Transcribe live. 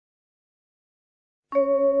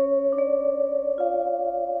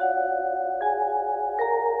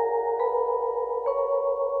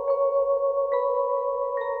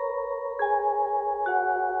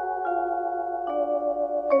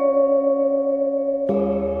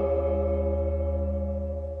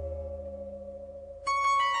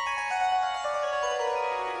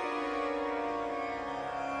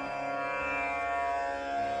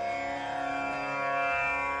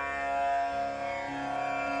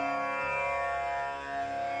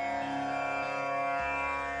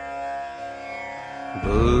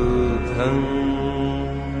बुद्धं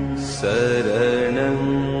शरणं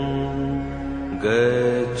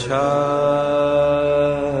गच्छामि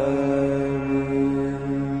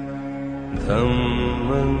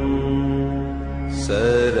धम्मं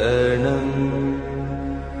शरणं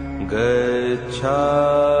गच्छामि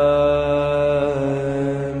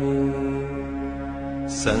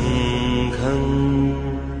संघं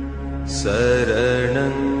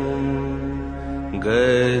शरणं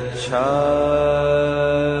गच्छामि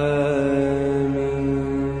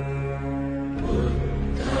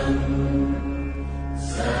बुद्धं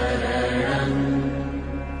शरणं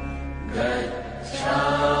गच्छामि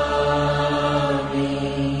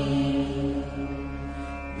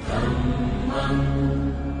धम्मं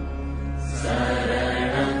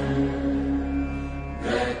शरणं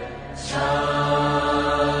गच्छामि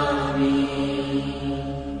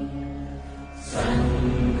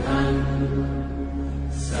संघं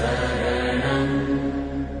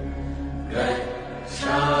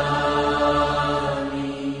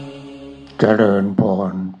เจริญพ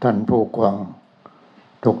รท่านผู้ฟัง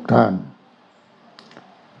ทุกท่าน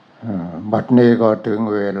บัดนี้ก็ถึง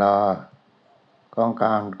เวลาของก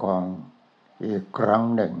ารฟังอีกครั้ง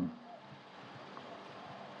หนึ่ง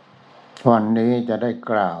วันนี้จะได้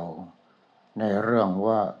กล่าวในเรื่อง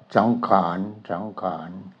ว่าสังขาร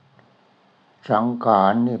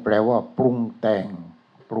นี่แปลว่าปรุงแต่ง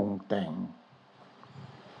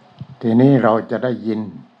ทีนี้เราจะได้ยิน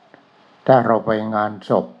ถ้าเราไปงาน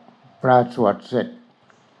ศพพระสวดเสร็จ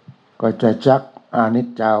ก็จะจักอนิจ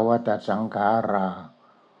จาวัฏสังขารา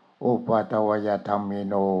อุปาทวยธรรมิ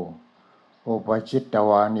โนอุปชิตต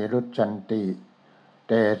วานิรุชชันติเ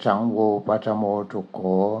ตสังโวปัสโมทุกโข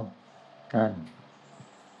นั่น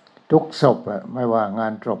ทุกศพไม่ว่างา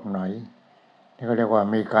นศพไหนนี่เขาเรียกว่า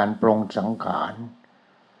มีการปรุงสังขาร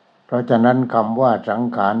เพราะฉะนั้นคำว่าสัง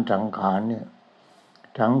ขารเนี่ย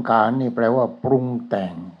สังขารนี่แปลว่าปรุงแต่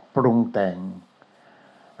ง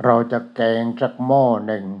เราจะแกงสักหม้อ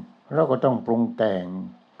หนึ่งเราก็ต้องปรุงแต่ง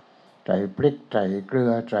ใส่พริกใส่เกลื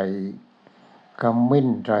อใส่ขมิ้น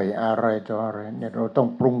ใส่อะไรต่ออะไรเนี่ยเราต้อง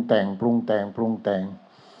ปรุงแต่ง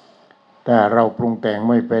แต่เราปรุงแต่ง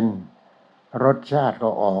ไม่เป็นรสชาติก็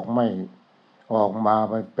ออกมา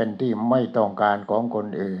เป็นที่ไม่ต้องการของคน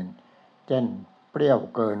อื่นเช่นเปรี้ยว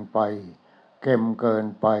เกินไปเค็มเกิน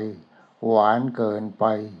ไปหวานเกินไป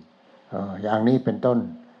อย่างนี้เป็นต้น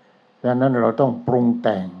ดังนั้นเราต้องปรุงแ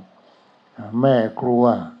ต่งแม่ครัว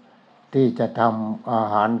ที่จะทำอา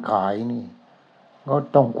หารขายนี่ก็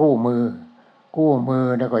ต้องกู้มือ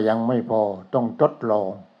แล้วก็ยังไม่พอต้องทดลอ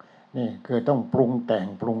งนี่คือต้องปรุงแต่ง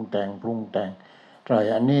ใส่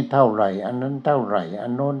อันนี้เท่าไหร่อันนั้นเท่าไหร่อั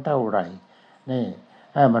นโน้นเท่าไหร่นี่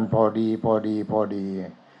ให้มันพอดี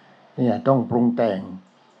เนี่ยต้องปรุงแต่ง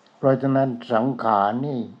เพราะฉะนั้นสังขาร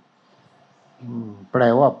นี่แปล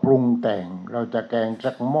ว่าปรุงแต่งเราจะแกง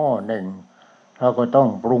สักหม้อหนึ่งเราก็ต้อง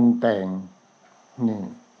ปรุงแต่งนี่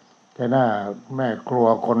แต่ถ้าแม่ครัว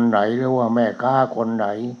คนไหนหรือว่าแม่ค้าคนไหน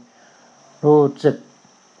รู้สึก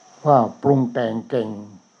ว่าปรุงแต่งเก่ง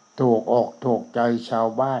ถูกใจชาว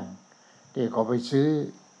บ้านที่เขาไปซื้อ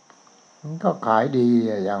มันก็ขายดี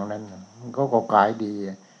อย่างนั้นมันก็ขายดี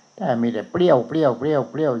แต่มีแต่เปรี้ยว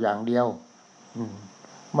อย่างเดียว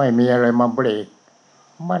ไม่มีอะไรมาเบรก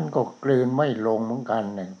มันก็กลืนไม่ลงเหมือนกัน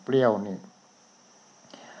เนี่ยเปรี้ยวนี่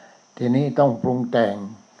ทีนี้ต้องปรุงแต่ง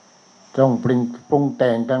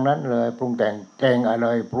ทั้งนั้นเลยปรุงแต่งแกงอะไร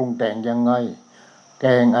ปรุงแต่งยังไงแก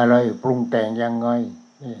งอะไรปรุงแต่งยังไง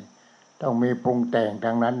นี่ต้องมีปรุงแต่ง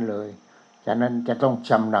ทั้งนั้นเลยฉะนั้นจะต้องช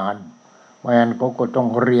ำนาญไม่งั้นก็ต้อง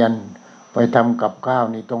เรียนไปทำกับข้าว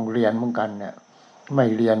นี่ต้องเรียนเหมือนกันเนี่ยไม่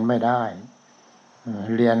เรียนไม่ได้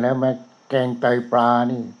เรียนแล้วแม้แกงไตปลา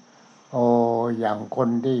นี่โอ้อย่างคน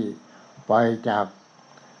ที่ไปจาก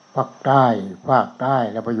ภาคใต้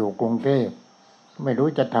แล้วไปอยู่กรุงเทพไม่รู้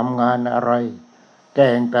จะทำงานอะไรแก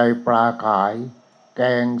งไตปลาขายแก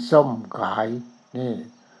งส้มขายนี่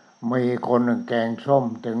มีคนแกงส้ม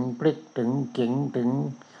ถึงพริกถึงขิงถึง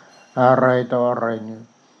อะไรต่ออะไรนี่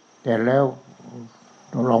แต่แล้ว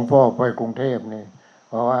หลวงพ่อไปกรุงเทพนี่เ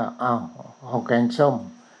พราะว่าเอาแกงส้ม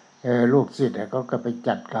ลูกศิษย์เขาก็ไป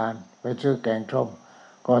จัดการไปซื้อแกงส้ม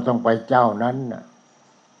ก็ต้องไปเจ้านั้นนะ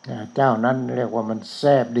เจ้านั้นเรียกว่ามันแ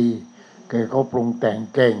ซ่บดีคือเขาปรุงแต่ง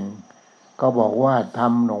เก่งก็บอกว่าท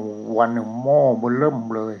ำหนึ่งวันหนึ่งหม้อเบเริ่ม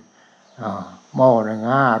เลยหม้อหนึ่ง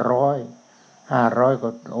500ก็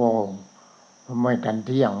โอ้ไม่ทันเ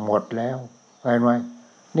ที่ยงหมดแล้วเห็นไหม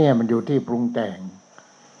เนี่ยมันอยู่ที่ปรุงแต่ง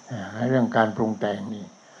เรื่องการปรุงแต่งนี่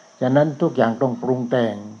ฉะนั้นทุกอย่างต้องปรุงแต่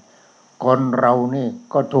งคนเรานี่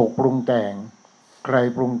ก็ถูกปรุงแต่งใคร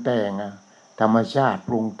ปรุงแต่งธรรมชาติ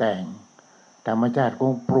ปรุงแต่งธรรมชาติก็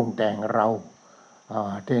ปรุงแต่งเรา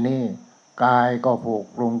ทีนี้กายก็ถูก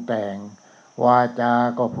ปรุงแต่งวาจา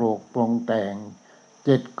ก็ถูกปรุงแต่ง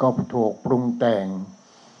จิตก็ถูกปรุงแต่ง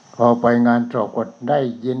พอไปงานศพก็ได้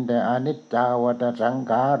ยินแต่อนิจจาวัฏสัง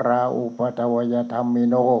ขาราอุปาทวยธรรมิ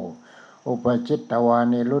โนอุปชิตตวา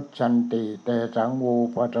นิรุชันติเตสังวู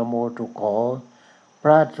ปตโมทุกขอพ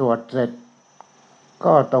ระสวดเสร็จ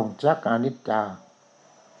ก็ต้องจักอนิจจา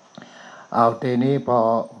เอาทีนี้พอ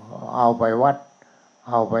เอาไปวัด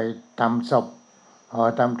เอาไปทำศพ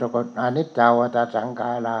ทำศพอนิจจาวัฏสังข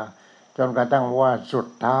าราจนกระทั่งว่าสุด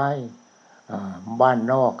ท้ายบ้าน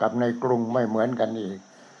นอกกับในกรุงไม่เหมือนกันอีก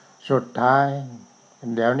สุดท้าย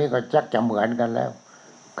เดี๋ยวนี้ก็จักจะเหมือนกันแล้ว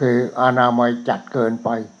คืออนามัยจัดเกินไป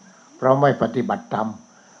เพราะไม่ปฏิบัติธรรม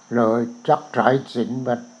เลยจักสายศีลม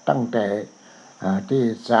าตั้งแต่ที่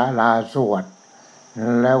ศาลาสวด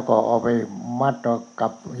แล้วก็เอาไปมัดกั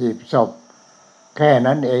บหีบศพแค่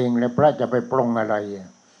นั้นเองแล้วพระจะไปปรงอะไร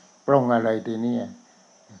ปรงอะไรทีนี้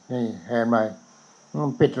นี่เห็นไหมมั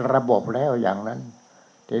นปิดระบบแล้วอย่างนั้น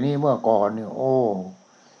ทีนี้เมื่อก่อนนี่โอ้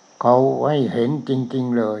เขาให้เห็นจริง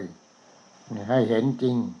ๆเลยให้เห็นจ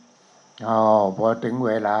ริงพอถึงเ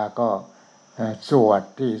วลาก็สวด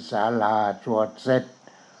ที่ศาลาสวดเสร็จ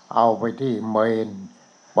เอาไปที่เมน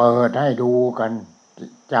เปิดให้ดูกัน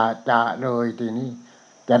จะเลยทีนี้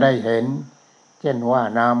จะได้เห็นเช่นว่า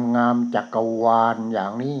นามงามจักรวาลอย่า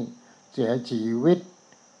งนี้เสียชีวิต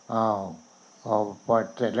พอ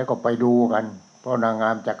เสร็จแล้วก็ไปดูกันเพราะนางงา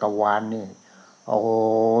มจักรวาลนี่โอ้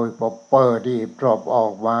ยพอเปิดที่ศพออ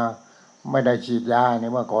กมาไม่ได้ฉีดยาเนี่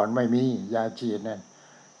ยเมื่อก่อนไม่มียาฉีดนั่น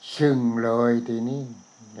ชึ่งเลยทีนี้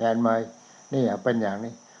เห็นไหมนี่เป็นอย่าง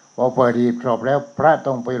นี้พอเปิดหีบศพแล้วพระ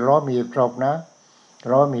ต้องไปล้อมหีบศพนะ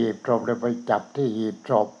ล้อมหีบศพแล้วไปจับที่หีบ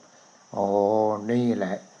ศพโอ้นี่แหล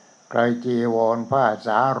ะใครจีวรผ้าส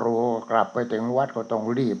าโรกลับไปถึงวัดก็ต้อง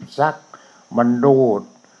รีบซักมันดูด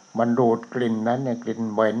กลิ่นนั้นเนี่ยกลิ่น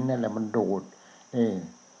เหม็นนั่นแหละมันดูดนี่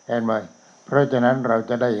เห็นไหมเพราะฉะนั้นเรา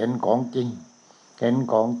จะได้เห็นของจริงเห็น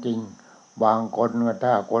ของจริงบางคน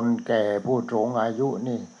ถ้าคนแก่ผู้สูงอายุ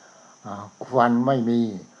นี่ควันไม่มี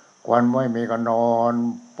ก็นอน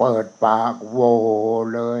เปิดปากโว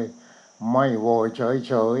เลยไม่โว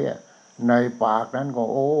เฉยๆในปากนั้นก็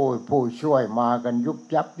โอ้ยผู้ช่วยมากันยุบ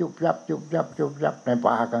ยับในป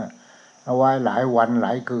ากเอาไว้หลายวันหล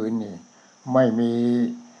ายคืนนี่ไม่มี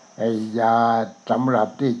ยาสำหรับ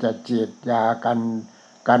ที่จะฉีดยา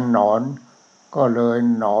กันหนอนก็เลย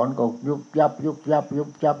หนอนก็ยุบยับเ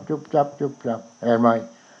ห็นไหม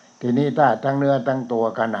ทีนี้ถ้าทั้งเนื้อทั้งตัว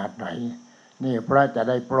ขนาดไหนนี่พระจะ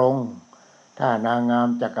ได้ปรงถ้านางงาม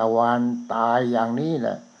จักรวาลตายอย่างนี้แหล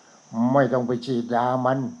ะไม่ต้องไปฉีดยา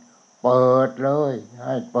มันเปิดเลยใ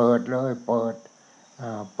ห้เปิดเลยเ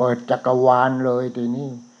ปิดจักรวาลเลยทีนี้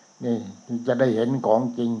นี่จะได้เห็นของ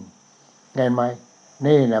จริงเห็นไหม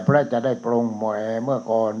นี่แหละพระจะได้ปรงแหมเมื่อ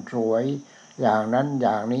ก่อนสวยอย่างนั้นอ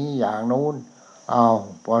ย่างนี้อย่างนู้น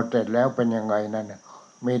พอเสร็จแล้วเป็นยังไงนั่น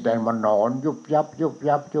มีแต่มันหนอนยุบยับ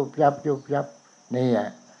นี่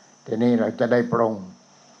ทีนี้เราจะได้ปรง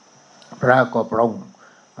พระก็ปรง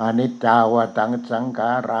อนิจจาวตังสังขา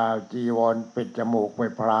ราจีวรปิดจมูกไป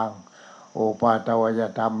พลางโอปาตวย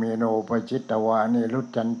ธรรมเมโนปชิตตวานิรุ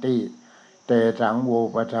จันติเตสังวู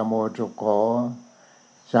ปธโมสุขโข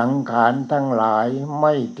สังขารทั้งหลายไ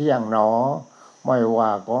ม่เที่ยงหนอไม่ว่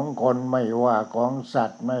าของคนไม่ว่าของสั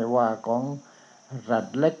ตว์ไม่ว่าของสัต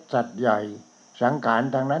ว์เล็กสัตว์ใหญ่สังขาร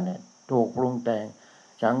ทั้งนั้นถูกปรุงแต่ง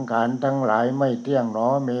สังขารทั้งหลายไม่เที่ยงหนอ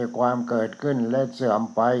มีความเกิดขึ้นและเสื่อม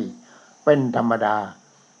ไปเป็นธรรมดา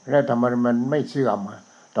และทำไมมันไม่เสื่อม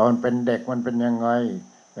ตอนเป็นเด็กมันเป็นยังไง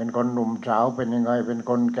เป็นคนหนุ่มสาวเป็นยังไงเป็น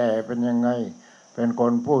คนแก่เป็นยังไงเป็นค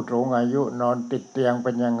นผู้สูงอายุนอนติดเตียงเ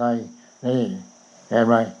ป็นยังไงนี่เห็นไ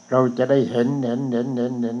หมเราจะได้เห็น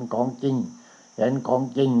ของจริงเห็นของ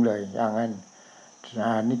จริงเลยอย่างนั้นอ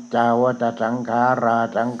นิจจาวัฏสังขารา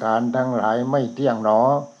สังขารทั้งหลายไม่เที่ยงหนอ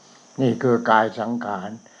นี่คือกายสังขาร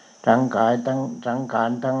สังขา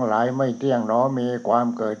รทั้งหลายไม่เที่ยงหนอมีความ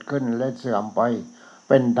เกิดขึ้นและเสื่อมไปเ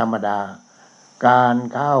ป็นธรรมดาการ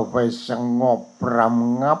เข้าไปสงบระ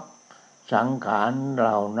งับสังขารเห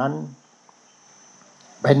ล่านั้น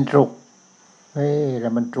เป็นสุขแล้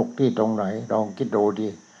วมันสุขที่ตรงไหนลองคิดดูดิ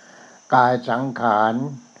กายสังขาร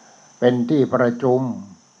เป็นที่ประชุม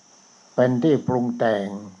เป็นที่ปรุงแต่ง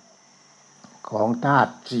ของธา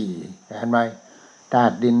ตุสี่เห็นไหมธา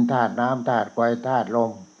ตุดินธาตุน้ำธาตุไฟธาตุล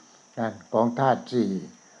มนั่นของธาตุสี่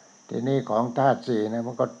ทีนี้ของธาตุสี่เนี่ย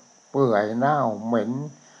มันก็เปื่อยเน่าเหม็น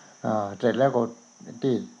เสร็จแล้วก็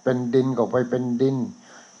ที่เป็นดินก็ไปเป็นดิน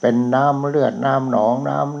เป็นน้ำเลือดน้ำหนอง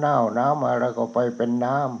น้ำเน่าน้ำอะไรก็ไปเป็น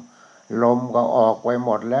น้ำลมก็ออกไปห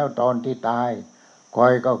มดแล้วตอนที่ตายคอ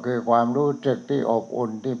ยก็คือความรู้สึกที่อบอุ่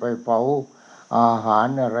นที่ไปเผาอาหาร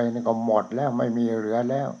อะไรนี่ก็หมดแล้วไม่มีเหลือ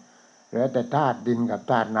แล้วเหลือแต่ธาตุดินกับ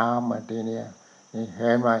ธาตุน้ำทีนี้นี่เ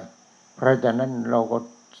ห็นไหมเพราะฉะนั้นเราก็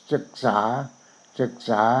ศึกษา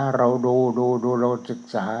เราดูเราศึก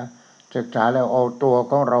ษาแล้วเอาตัว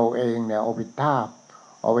ของเราเองเนี่ยเอาไปทา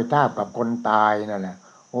บกับคนตายนั่นแหละ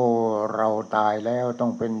โอ้เราตายแล้วต้อ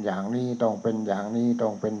งเป็นอย่างนี้ต้องเป็นอย่างนี้ต้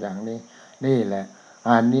องเป็นอย่างนี้นี่แหละ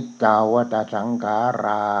อนิจจาวัฏสังขาร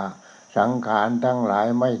าสังขารทั้งหลาย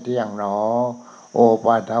ไม่เที่ยงหนอโอ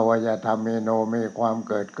ปัฏฐวยธรรมโนมีความ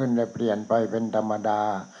เกิดขึ้นและเปลี่ยนไปเป็นธรรมดา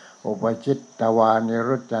อุปชิตตวานิ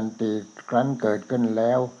รุจจันติครั้นเกิดขึ้นแ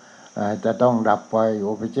ล้วจะต้องดับไป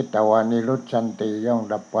อุปชิตตวานิรุจจันติย่อม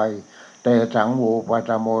ดับไปแต่สังโวปั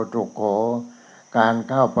สโมทุกโขการ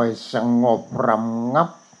เข้าไปสงบรำงับ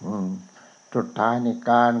สุดท้ายใน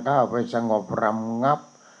การเข้าไปสงบรำงับ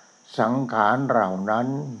สังขารเหล่านั้น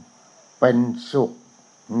เป็นสุข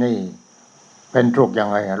นี่เป็นสุขยัง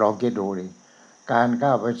ไงลองคิดดูดิการเข้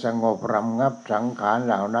าไปสงบรำงับสังขารเ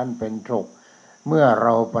หล่านั้นเป็นสุขเมื่อเร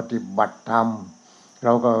าปฏิบัติธรรมเร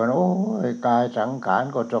าก็โอ้ยกายสังขาร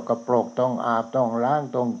ก็สกปรกต้องอาบต้องล้าง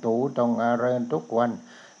ต้องถูต้องอะไรทุกวัน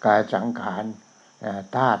กายสังขาร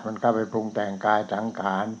ธาตุมันก็ไปปรุงแต่งกายสังข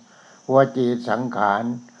ารวจีสังขาร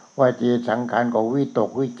ก็วิต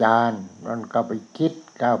กวิจารมันก็ไปคิด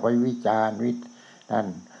ก้าวไปวิจารนั่น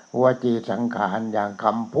วจีสังขารอย่างค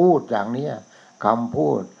ำพูดอย่างเนี้ยคำพู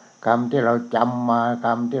ดคำที่เราจำมาค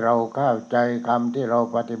ำที่เราเข้าใจคำที่เรา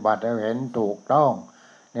ปฏิบัติแล้วเห็นถูกต้อง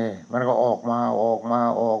นี่มันก็ออกมา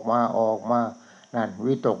นั่น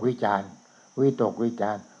วิตกวิจาร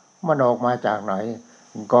มันออกมาจากไหน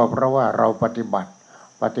ก็เพราะว่าเราปฏิบั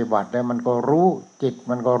ติแล้วมันก็รู้จิต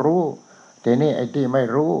มันก็รู้ทีนี้ไอ้ที่ไม่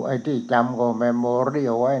รู้ไอ้ที่จำก็เมมโมรี่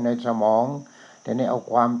เอาไว้ในสมองทีนี้เอา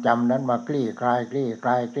ความจำนั้นมาคลี่คลาย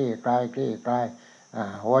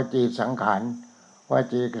วจีสังขา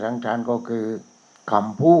รก็คือค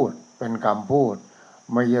ำพูดเป็นคำพูด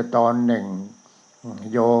มีตอนหนึ่ง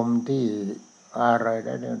โยมที่อะไรไ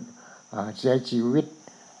ด้เนี่ยเสียชีวิต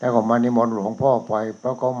แล้วก็มานิมนต์หลวงพ่อไปเพร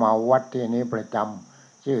าะเขามาวัดที่นี้ประจ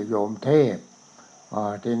ำชื่อโยมเทพ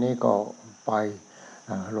ที่นี้ก็ไป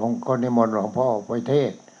หลวงก็นิมนต์หลวงพ่อไปเท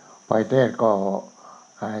ศก็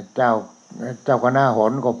เจ้าคณะห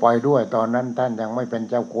นก็ไปด้วยตอนนั้นท่านยังไม่เป็น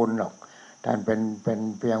เจ้าคุณหรอกท่านเป็น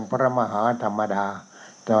เพียงพระมหาธรรมดา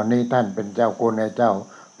ตอนนี้ท่านเป็นเจ้าคุณในเจ้า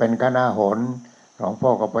เป็นคณะหนหลวงพ่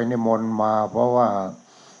อก็ไปนิมนต์มาเพราะว่า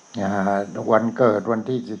วันเกิดวัน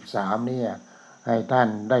ที่13เนี่ยให้ท่าน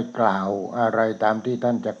ได้กล่าวอะไรตามที่ท่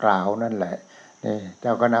านจะกล่าวนั่นแหละนี่เจ้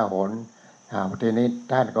าคณะหนทีนี้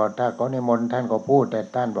ท่านก็ถ้าเขานิมนต์ท่านก็พูดแต่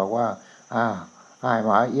ท่านบอกว่าให้ม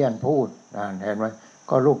หาเอี้ยนพูดเห็นไหม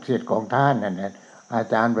ก็ลูกศิษย์ของท่านนั่นแหละอา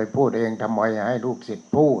จารย์ไปพูดเองทำไมให้ลูกศิษย์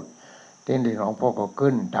พูดทีนี้หลวงพ่อก็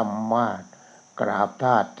ขึ้นธรรมาสกราบ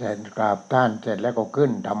ท่านเสร็จแล้วก็ขึ้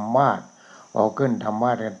นธรรมาสพอขึ้นธรรม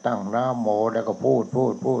าสกันตั้งนะโมแล้วก็พูด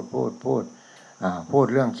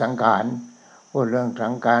เรื่องสังขาร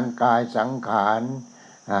กายสังขาร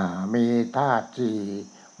มีธาตุสี่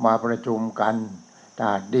มาประชุมกันธ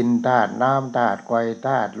าตุดินธาตุน้ำธาตุไฟธ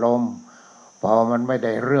าตุลมพอมันไม่ไ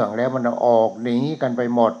ด้เรื่องแล้วมันออกหนีกันไป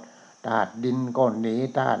หมดธาตุดินก็หนี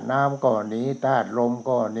ธาตุน้ำก็หนีธาตุลม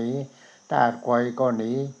ก็หนีธาตุไฟก็ห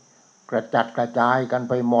นีกระจัดกระจายกัน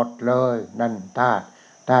ไปหมดเลยนั่นธา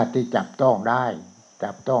ตุที่จับต้องได้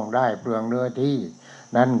เปลืองเนื้อที่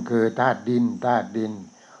นั่นคือธาตุดิน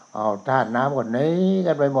เอาธาตุน้ำก็หนี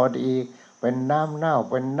กันไปหมดอีกเป็นน้ำเน่า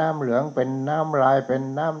เป็นน้ำเหลืองเป็นน้ำลายเป็น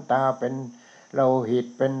น้ำตาเป็นโลหิต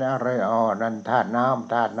เป็นอะไรนั่นธาตุน้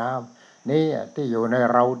ำนี่ที่อยู่ใน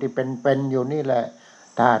เราที่เป็นอยู่นี่แหละ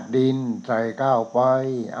ธาตุดินใส่เข้าไป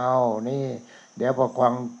เอานี่เดี๋ยวพอฟั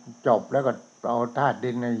งจบแล้วก็เอาธาตุ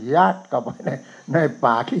ดินยัดเข้าไปในป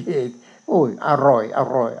ากที่อีกอุ้ยอร่อย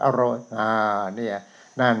เนี่ย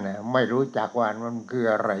นั่นน่ะไม่รู้จักว่ามันคือ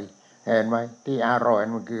อะไรเห็นไหมที่อร่อย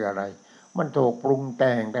มันคืออะไรมันถูกปรุงแ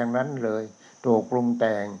ต่งดังนั้นเลยถูกปรุงแ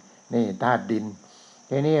ต่งนี่ธาตุดิน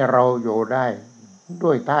ทีนี้เราอยู่ได้ด้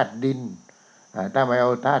วยธาตุดินถ้าไม่เอ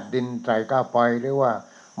าธาตุดินใส่เข้าไปหรือว่า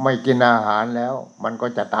ไม่กินอาหารแล้วมันก็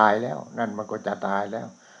จะตายแล้วนั่นมันก็จะตายแล้ว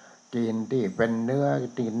กินที่เป็นเนื้อ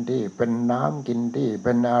กินที่เป็นน้ำกินที่เ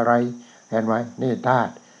ป็นอะไรเห็นไหมนี่ธา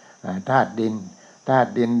ตุดินธาตุ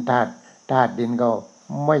ดินธาตุดินก็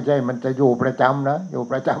ไม่ใช่มันจะอยู่ประจำนะอยู่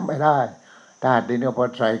ประจำไม่ได้ธาตุดินก็พอ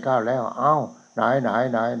ใส่ข้าวแล้วเอ้าไหน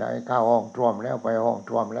เข้าห้องท่วมแล้วไปห้อง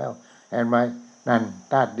ท่วมแล้วเห็นไหมนั่น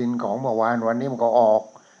ธาตุดินของเมื่อวานวันนี้มันก็ออก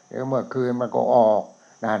เดี๋ยวเมื่อคืนมันก็ออก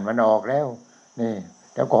นั่นมันออกแล้วนี่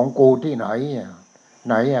แต่ของกูที่ไหนไ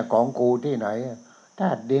หนของกูที่ไหนธ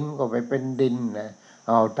าตุดินก็ไปเป็นดินนะเ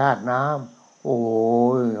อาธาตุน้ำโอ้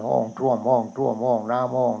ยห้องท่วมห้องน้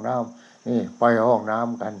ำนี่ไปห้องน้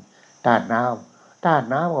ำกันธาตุ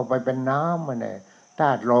น้ำก็ไปเป็นน้ำมันเนี่ยธ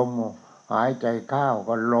าตุลมหายใจเข้า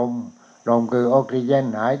ก็ลมคือออกซิเจน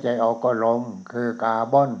หายใจออกก็ลมคือคาร์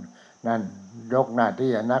บอนนั่นยกหน้าที่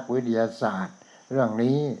นักวิทยาศาสตร์เรื่อง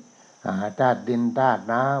นี้ธาตุดินธาตุ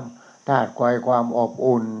น้ำธาตุไฟความอบ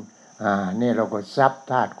อุ่นนี่เราก็ซับ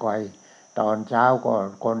ธาตุไฟตอนเช้าก็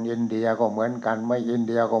คนอินเดียก็เหมือนกันไม่อินเ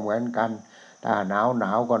ดียก็เหมือนกันถ้าหน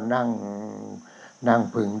าวก็นั่ง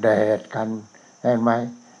พึ่งแดดกันเห็นไหม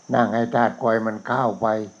นั่งให้ธาตุไฟมันเข้าไป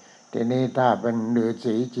ทีนี้ถ้าเป็นฤา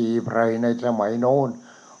ษีจีไพรในสมัยโน้น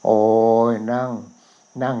โอ้ยนั่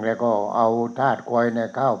งแล้วก็เอาธาตุไฟเนี่ย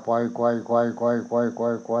เข้าไปไฟ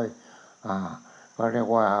ก็เรียก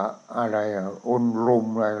ว่าอะไรอุ่นรุม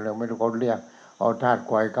อะไรเราไม่รู้เขาเรียกเอาธาตุ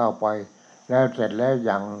ไฟเข้าไปแล้วเสร็จแล้วอ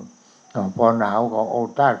ย่างพอหนาวก็เอา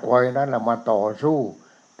ธาตุไฟนั้นแหละมาต่อสู้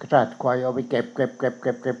ธาตุไฟเอาไปเก็บ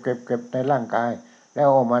ในร่างกายแล้ว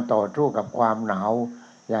เอามาต่อสู้กับความหนาว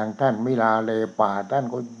อย่างท่านมิลาเลป่าท่าน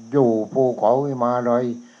ก็อยู่ภูเขาหิมาลัย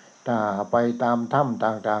ถ้าไปตามถ้ำ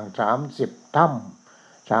ต่างๆ30 ถ้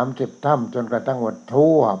ำจนกระทั่งว่า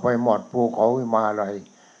ทั่วไปหมดภูเขาหิมาลัย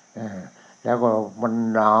แล้วก็มัน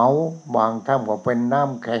หนาวบางถ้ำก็เป็นน้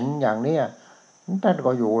ำแข็งอย่างเนี้ยท่าน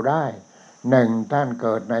ก็อยู่ได้หนึ่งท่านเ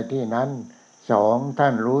กิดในที่นั้นสองท่า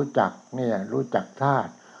นรู้จักธา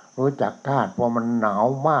ตุพอมันหนาว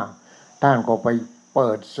มากท่านก็ไปเปิ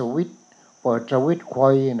ดสวิตช์ไฟ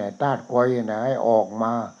เนี่ยธาตุไฟเนี่ยให้ออกม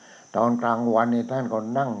าตอนกลางวันนี่ท่านก็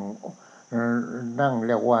นั่งเ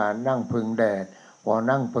รียกว่านั่งพึ่งแดดพอ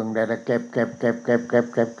นั่งพึ่งแดดเ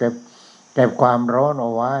ก็บความร้อนเอ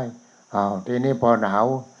าไว้ทีนี้พอหนาว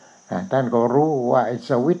ท่านก็รู้ว่าไอ้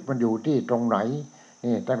สวิตช์มันอยู่ที่ตรงไหน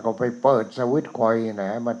นี่ท่านก็ไปเปิดสวิตช์ไฟนะ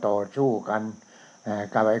มาต่อสู้กัน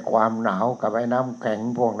กับไอ้ความหนาวกับไอ้น้ำแข็ง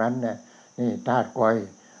พวกนั้นเนี่ยนี่ธาตุไฟ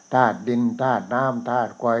ธาตุดินธาตุน้ำธา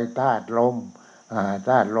ตุไฟธาตุลมธ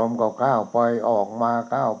าตุลมก็ก้าวไปออกม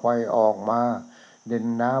าดิน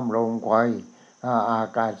น้ำลมไฟอา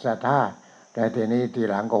กาศธาตุแต่ทีนี้ที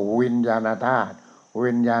หลังก็วิญญาณธา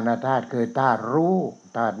ตุคือธาตุรู้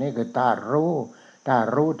ธาตุนี้คือธาตุรู้แ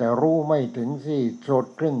ต่รู้ไม่ถึงที่สุด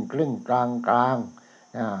ครึ่งกลาง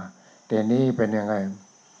แต่นี้เป็นยังไง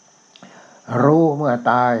รู้เมื่อ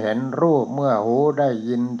ตาเห็นรูปเมื่อหูได้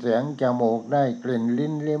ยินเสียงจมูกได้กลิ่นลิ้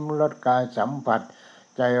นลิ้มรสกายสัมผัส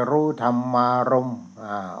ใจรู้ธรรมารมณ์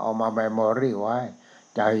เอามาเมมโมรี่ไว้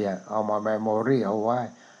ใจเอามาเมมโมรี่เอาไว้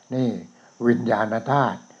นี่วิญญาณธา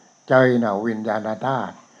ตุใจน่ะวิญญาณธา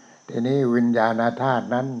ตุทีนี้วิญญาณธาตุ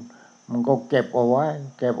นั้นมันก็เก็บเอาไว้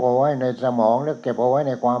ในสมองแล้วเก็บเอาไว้ใ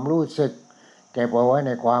นความรู้สึก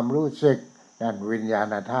นั่นวิญญา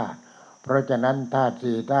ณธาตุเพราะฉะนั้นธาตุ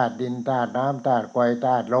สี่ธาตุดินธาตุน้ำธาตุไฟธ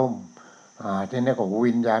าตุลมทีนี้ก็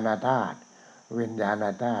วิญญาณธาตุ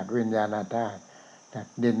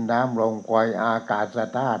ดินน้ำลมไฟอากาศ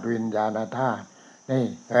ธาตุวิญญาณธาตุนี่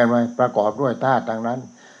เห็นไหมประกอบด้วยธาตุทั้งนั้น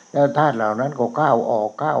แล้วธาตุเหล่านั้นก็ก้าวออ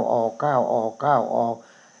ก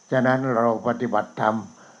ฉะนั้นเราปฏิบัติธรรม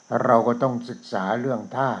เราก็ต้องศึกษาเรื่อง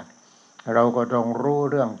ธาตุเราก็ต้องรู้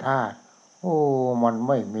เรื่องธาตุมันไ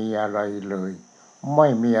ม่มีอะไรเลย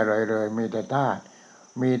มีแต่ธา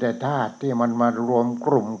ตุที่มันมารวมก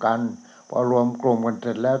ลุ่มกันพอรวมกลุ่มกันเส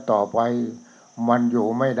ร็จแล้วต่อไปมันอยู่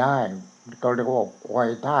ไม่ได้ก็เรียกว่าไฟ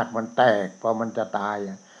ธาตุมันแตกพอมันจะตาย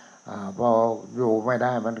พออยู่ไม่ไ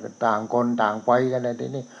ด้มันก็ต่างคนต่างไปกันเลยที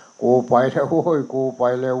นี้กูไปแล้วโว้ยกูไป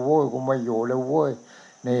แล้วโว้ยกูไม่อยู่แล้วโว้ย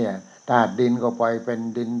นี่ธาตุดินก็ไปเป็น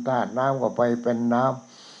ดินธาตุน้ำก็ไปเป็นน้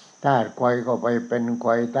ำธาตุไฟก็ไปเป็นไฟ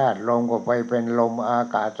ธาตุลมก็ไปเป็นลมอา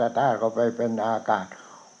กาศธาตุก็ไปเป็นอากาศ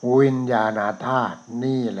วิญญาณธาตุ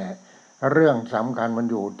นี่แหละเรื่องสำคัญมัน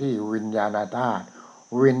อยู่ที่วิญญาณธา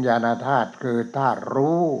ตุคือธาตุ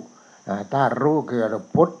รู้คือ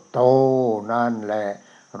พุทโธนั่นแหละ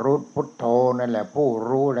รู้พุทโธนั่นแหละผู้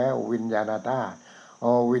รู้แล้ววิญญาณธาตุ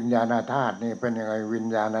วิญญาณธาตุนี่เป็นยังไงวิญ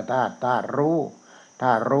ญาณธาตุ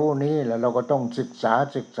รู้นี้แล้วเราก็ต้องศึกษา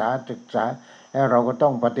แล้วเราก็ต้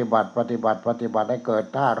องปฏิบัติให้เกิด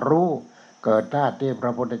ธาตุรู้ เกิดธาตุที่พร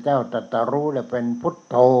ะพุทธเจ้าตรัสรู้และเป็นพุท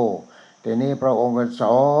โธทีนี้พระองค์ก็ส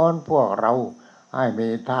อนพวกเราให้มี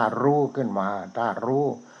ธาตุรู้ขึ้นมาธาตุรู้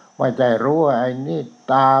ไม่ใช่รู้ไอ้นี่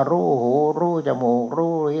ตารู้หูรู้จมูก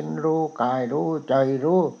รู้ลิ้นรู้กายรู้ใจ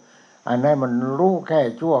รู้อันนั้นมันรู้แค่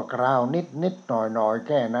ชั่วคราวนิดหน่อยแ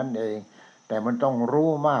ค่นั้นเองแต่มันต้องรู้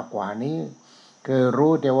มากกว่านี้คือ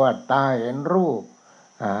รู้แต่ว่าตาเห็นรูป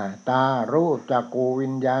ตารูปจักขุวิ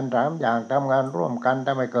ญญาณสามอย่างทำงานร่วมกันท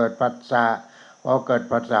ำให้เกิดปัสสะพอเกิด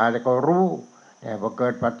ปัสสะแล้วก็รู้เนี่ยพอเกิ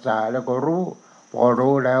ดปัสสะแล้วก็รู้พอ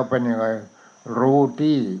รู้แล้วเป็นยังไงรู้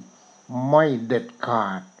ที่ไม่เด็ดขา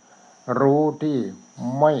ดรู้ที่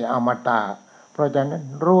ไม่อมตะเพราะฉะนั้น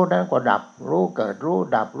รู้นั้นก็ดับรู้เกิดรู้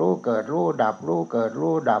ดับรู้เกิดรู้ดับรู้เกิด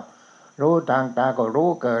รู้ดับรู้ทางตาก็รู้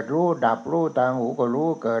เกิดรู้ดับรู้ทางหูก็รู้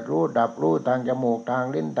เกิดรู้ดับรู้ทางจมูกทาง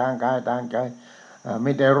ลิ้นทางกายทางใจ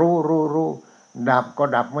มีแต่รู้ดับก็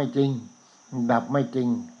ดับไม่จริงดับไม่จริ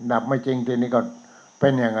งทีนี้ก็เป็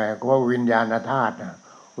นยังไงก็ว่าวิญญาณธาตุ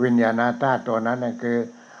วิญญาณธาตุตัวนั้นน่ะคือ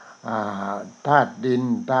ธาตุดิน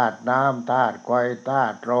ธาตุน้ำธาตุไฟธา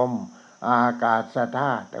ตุลมอากาศธ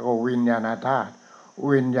าตุแต่ก็วิญญาณธาตุ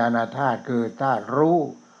คือธาตุรู้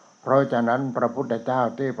เพราะฉะนั้นพระพุทธเจ้า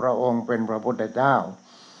ที่พระองค์เป็นพระพุทธเจ้า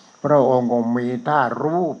พระองค์ก็มีธาตุ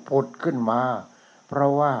รู้ผุดขึ้นมาเพรา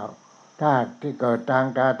ะว่าธาตุที่เกิดทาง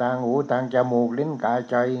ตาทางหูทางจมูกลิ้นกาย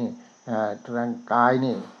ใจทางกาย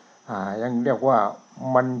นี่ยังเรียกว่า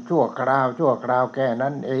มันชั่วคราวแค่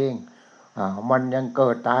นั้นเองมันยังเกิ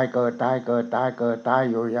ดตาย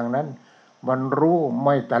อยู่อย่างนั้นมันรู้ไ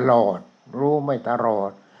ม่ตลอด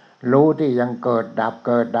รู้ที่ยังเกิดดั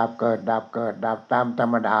บตามธร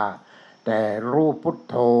รมดาแต่รู้พุท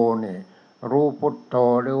โธนี่รู้พุทโธ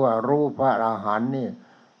หรือว่ารู้พระอรหันต์นี่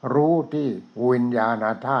รู้ที่วิญญาณ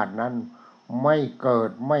ธาตุนั้นไม่เกิ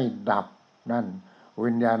ดไม่ดับนั่นวิ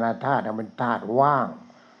ญญาณธาตุมันธาตุว่า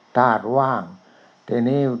งที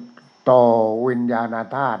นี้ต่อวิญญาณ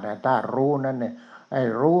ธาตุธาตุรู้นั้นเนี่ยไอ้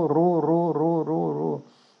รู้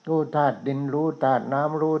ธาตุดินรู้ธาตุน้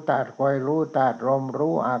ำรู้ธาตุไฟรู้ธาตุลม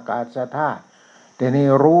รู้อากาศธาตุทีนี้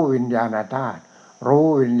รู้วิญญาณธา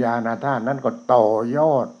ตุนั้นก็ต่อย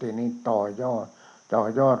อดทีนี้ต่อยอ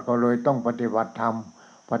ดก็เลยต้องปฏิบัติธรรม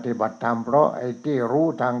เพราะไอ้ที่รู้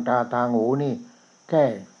ทางตาทางหูนี่แค่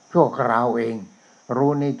ชั่วคราวเอง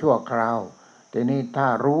รู้นี่ชั่วคราวทีนี้ถ้า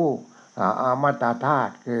รู้อมตะธา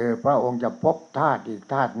ตุคือพระองค์จะพบธาตุอีก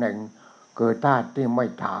ธาตุหนึ่งคือธาตุที่ไม่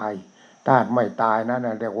ตายนั่น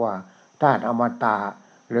เรียกว่าธาตุอมตะ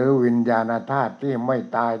หรือวิญญาณธาตุที่ไม่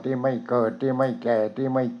ตายที่ไม่เกิดที่ไม่แก่ที่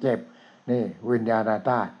ไม่เจ็บนี่วิญญาณ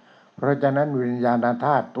ธาตุเพราะฉะนั้นวิญญาณธ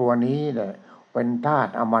าตุตัวนี้เนี่ยเป็นธา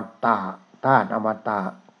ตุอมตะ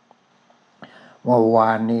เมื่อว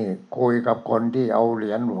านนี่คุยกับคนที่เอาเห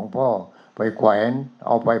รียญหลวงพ่อไปแขวนเอ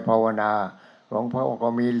าไปภาวนาหลวงพ่อก็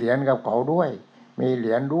มีเหรียญกับเขาด้วยไม่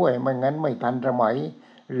งั้นไม่ทันสมัย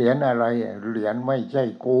เหรียญอะไรเหรียญไม่ใช่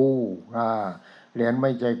กูเหรียญไ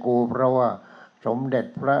ม่ใช่กูเพราะว่าสมเด็จ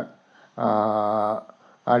พระ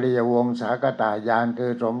อริยวงศากตายานคื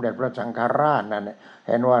อสมเด็จพระสังฆราชนั่นเ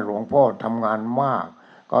ห็นว่าหลวงพ่อทำงานมาก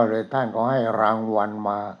ก็เลยท่านก็ให้รางวัลม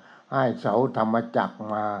าให้เสาธรรมจักร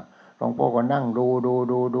มาหลวงพ่อก็นั่งดู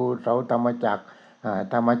เสาธรรมจั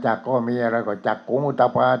กรก็มีอะไรก็จักขุงอุต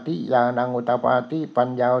ปาทิญาณังอุตปาทิปัญ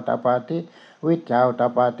ญาอุตปาทิวิชชาอุต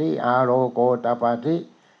ปาทิอาโลโกอุตปาทิ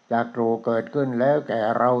จักขุเกิดขึ้นแล้วแก่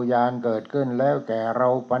เราญาณเกิดขึ้นแล้วแก่เรา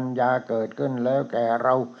ปัญญาเกิดขึ้นแล้วแก่เร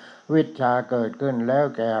าวิชชาเกิดขึ้นแล้ว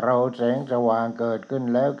แก่เราแสงสว่างเกิดขึ้น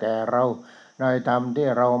แล้วแก่เราในธรรมที่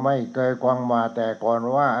เราไม่เคยฟังมาแต่ก่อน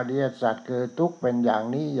ว่าอริยสัจคือทุกข์เป็นอย่าง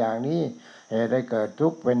นี้เหตุให้เกิดทุ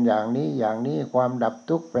กข์เป็นอย่างนี้ความดับ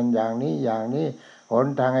ทุกข์เป็นอย่างนี้หน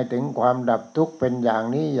ทางให้ถึงความดับทุกข์เป็นอย่าง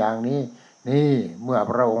นี้นี่เมื่อ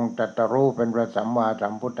พระองค์ตรัสรู้เป็นพระสัมมาสั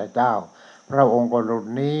มพุทธเจ้าพระองค์ก็หลุด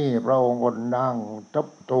นี้พระองค์ก็นั่งทบ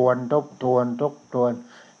ทวน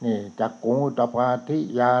นี่จักขุงอุตปาทิ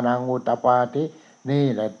ญาณังอุตปาทินี่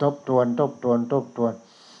แหละทบทวน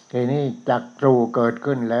ทีนี้จักขุเกิด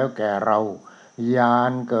ขึ้นแล้วแก่เราญา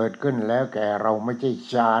ณเกิดขึ้นแล้วแก่เราไม่ใช่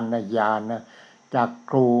ฌานนะญาณนะจัก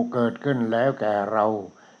ขุเกิดขึ้นแล้วแก่เรา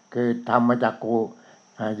คือธรรมจักขุ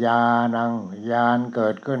ญาณังญาณเกิ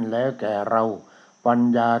ดขึ้นแล้วแก่เราปัญ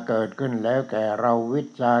ญาเกิดขึ้นแล้วแก่เราวิช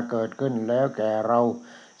ชาเกิดขึ้นแล้วแก่เรา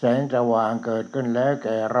แสงสว่างเกิดขึ้นแล้วแ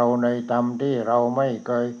ก่เราในธรรมที่เราไม่เ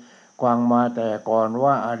คยฟังมาแต่ก่อน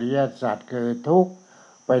ว่าอริยสัจคือทุกข์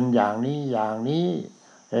เป็นอย่างนี้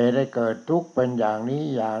เหตุให้เกิดทุกข์เป็นอย่าง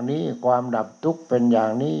นี้ความดับทุกข์เป็นอย่า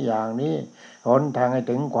งนี้หนทางให้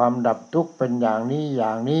ถึงความดับทุกข์เป็นอย่างนี้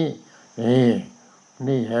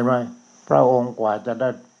นี่เห็นไหมพระองค์กว่าจะได้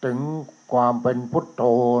ถึงความเป็นพุทโธ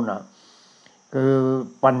นะ คือ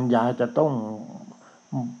ปัญญาจะต้อง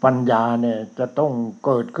ปัญญาเนี่ยจะต้องเ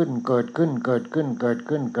กิดขึ้นเกิดขึ้นเกิดขึ้นเกิด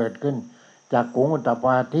ขึ้นเกิดขึ้นจากกุงอุตตป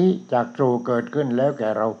าธิจากโตเกิดขึ้นแล้วแก่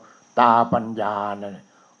เราตาปัญญาเนี่ย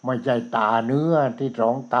ไม่ใช่ตาเนื้อที่สอ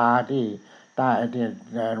งตาที่ตาที่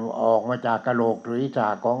ออกมาจากกะโหลกหรือจา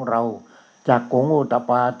กของเราจากกุงอุตต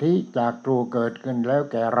ปาธิจากโตเกิดขึ้นแล้ว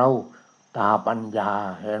แก่เราตาปัญญา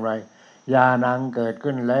เห็นไหมญาณังเกิด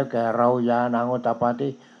ขึ้นแล้วแก่เราญาณังอุตตปาธิ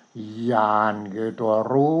ญาณคือตัว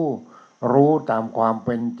รู้ตามความเ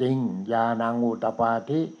ป็นจริงญาณังอุตตปา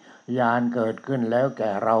ธิญาณเกิดขึ้นแล้วแ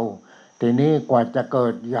ก่เราทีนี้กว่าจะเกิ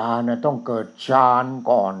ดญาณต้องเกิดฌาน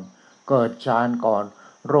ก่อนเกิดฌานก่อน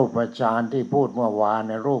รูปฌานที่พูดเมื่อวาน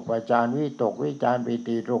ในรูปฌานวิตกวิจารปิ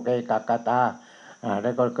ติสุขเอกคตาแ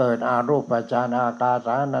ล้วก็เกิดอารูปฌานอากาส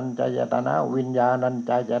านัญจายตนะวิญญาณัญ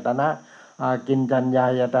จายตนะอากินจัญญา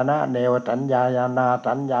ยตนะเนวสัญญายนา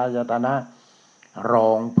สัญญายตนะร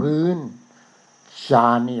องพื้นฌา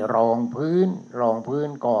นนี่รองพื้น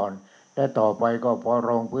ก่อนแต่ต่อไปก็พอ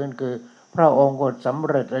รองพื้นคือพระองค์ก็สำ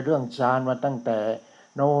เร็จในเรื่องฌานมาตั้งแต่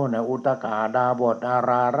โน่นอุตกาดาบทอา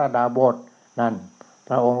ราระดาบทนั่นพ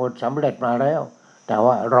ระองค์ก็สำเร็จมาแล้วแต่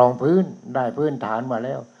ว่ารองพื้นได้พื้นฐานมาแ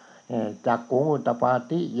ล้วจากกุงอุตตปา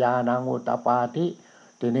ธิญาณังอุตตปาธิ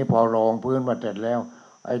ทีนี้พอรองพื้นมาเสร็จแล้ว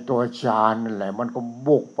ไอ้ตัวฌานนั่นแหละมันก็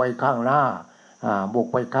บุกไปข้างหน้าบุก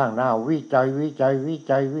ไปข้างหน้าวิจัย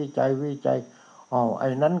ไอ้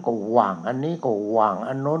นั้นก็ว่างอันนี้ก็ว่าง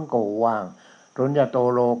อันโน้นก็ว่างสุญญโต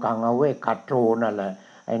โลกังอเวคัตโตนั่นแหละ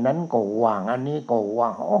ไอ้นั้นก็ว่างอันนี้ก็ว่า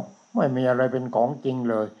งไม่มีอะไรเป็นของจริง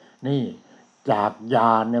เลยนี่จากญ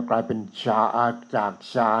าณเนี่ยกลายเป็นฌานจาก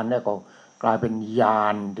ฌานเนี่ยก็กลายเป็นญา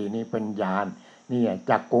ณทีนี้เป็นญาณนี่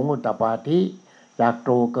จากกุงอุตตปาธิจากโต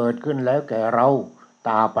เกิดขึ้นแล้วแก่เราต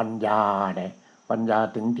าปัญญาเนี่ยปัญญา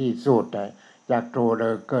ถึงที่สุดจากโตเล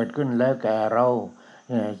ยเกิดขึ้นแล้วแก่เรา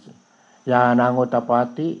ญาณังอุตตปา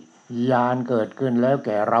ธิญาณเกิดขึ้นแล้วแ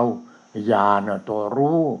ก่เราญาณตัว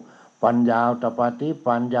รู้ปัญญาอุตตปาธิ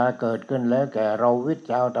ปัญญาเกิดขึ้นแล้วแก่เราวิช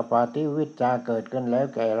ชาอุตตปาธิวิชชาเกิดขึ้นแล้ว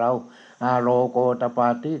แก่เราอาโลโกอุตตปา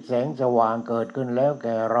ธิแสงสว่างเกิดขึ้นแล้วแ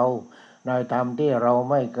ก่เราในธรรมที่เรา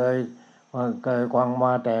ไม่เคยฟังม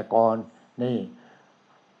าแต่ก่อนนี่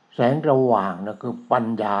แสงสว่างนะคือปัญ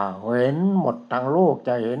ญาเห็นหมดทั้งโลกจ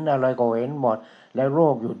ะเห็นอะไรก็เห็นหมดแล้วโล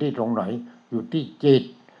กอยู่ที่ตรงไหนอยู่ที่จิต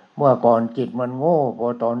เมื่อก่อนจิตมันโง่พอ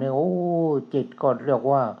ตอนนี้จิตก็เรียก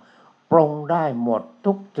ว่าปรงได้หมด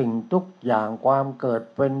ทุกสิ่งทุกอย่างความเกิด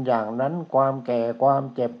เป็นอย่างนั้นความแก่ความ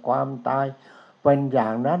เจ็บความตายเป็นอย่า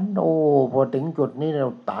งนั้นพอถึงจุดนี้เรา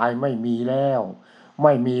ตายไม่มีแล้วไ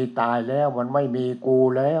ม่มีตายแล้วมันไม่มีกู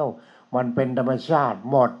แล้วมันเป็นธรรมชาติ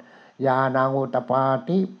หมดญาณังอุตตปา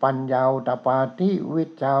ธิปัญญาอุตตปาธิวิช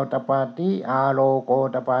ชาอุตตปาธิอาโลโกอุ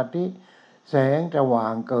ตตปาธิแสงสว่า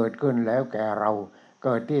งเกิดขึ้นแล้วแก่เราเ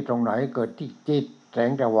กิดที่ตรงไหนเกิดที่จิตแส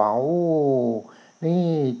งสว่างนี่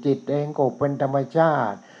จิตเองก็เป็นธรรมชา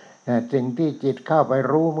ติสิ่งที่จิตเข้าไป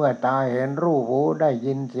รู้เมื่อตาเห็นรูปหูได้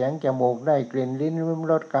ยินเสียงจมูกได้กลิ่นลิ้นลิ้ม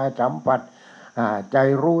รสกายสัมผัสใจ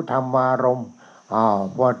รู้ธรรมารมณ์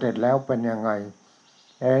พอเสร็จแล้วเป็นยังไง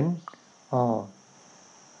เห็น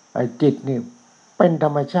ไอ้จิตนี่เป็นธร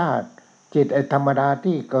รมชาติจิตไอ้ธรรมดา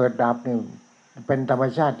ที่เกิดดับนี่เป็นธรรม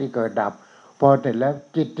ชาติที่เกิดดับพอเสร็จแล้ว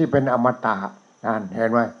จิตที่เป็นอมตะนั่นเห็น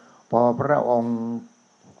ไหมพอพระองค์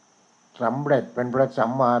สำเร็จเป็นพระสั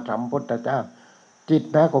มมาสัมพุทธเจ้าจิต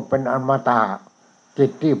นั้นก็เป็นอมตะจิ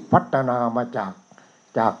ตที่พัฒนามาจ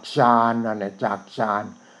ากฌานนั่นแหละจากฌาน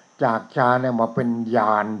เนี่ยมาเป็นญ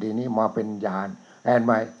าณทีนี้มาเป็นญาณเห็นไ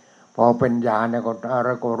หมพอเป็นญาณเนี่ยก็อะไร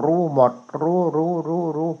ก็รู้หมดรู้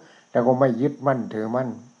แต่ก็ไม่ยึดมั่นถือมั่น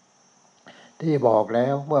ที่บอกแล้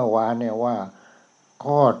วเมื่อวานเนี่ยว่า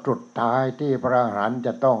ข้อสุดท้ายที่พระอรหันต์จ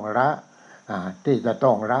ะต้องละที่จะต้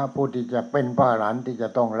องละผู้ที่จะเป็นพระอรหันต์ที่จะ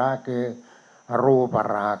ต้องละคือรูป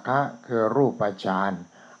ราคะคือรูปฌาน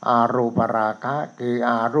อารูปราคะคือ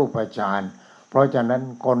อารูปฌานเพราะฉะนั้น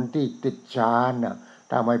คนที่ติดฌานน่ะ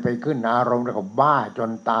ถ้าไม่ไปขึ้นอารมณ์แล้วก็บ้าจ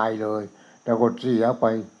นตายเลยแต่ก็เสียไป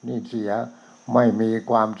นี่เสียไม่มี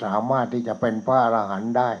ความสามารถที่จะเป็นพระอรหัน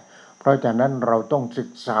ต์ได้เพราะฉะนั้นเราต้องศึ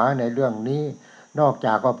กษาในเรื่องนี้นอกจ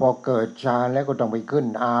ากว่าพอเกิดฌานแล้วก็ต้องไปขึ้น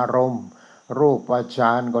อารมณ์รูปฌ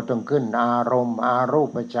านก็ต้องขึ้นอารมณ์อารู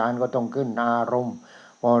ปฌานก็ต้องขึ้นอารมณ์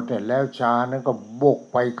พอเสร็จแล้วฌานนั้นก็บุก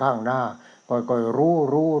ไปข้างหน้าค่อยๆ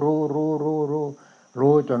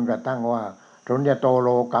รู้จนกระทั่งว่าสุญญโตโล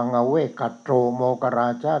กังอเวคัตโตโมกรา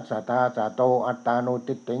ชาสัทธาสะโตอัตตานุ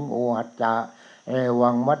ติติงโอหัจจาเอวั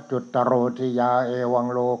งมัจจุตโรติยาเอวัง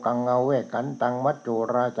โลกังอเวกันตังมัจจุ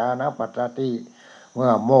ราชานะปัสสติเมื่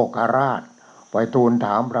อโมคราชไปทูลถ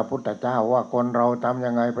ามพระพุทธเจ้าว่าคนเราทำ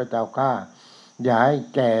ยังไงพระเจ้าข้าอย่าให้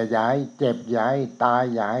แก่อย่าให้เจ็บอย่าให้ตาย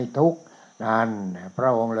อย่าให้ทุกข์ นั่นพระ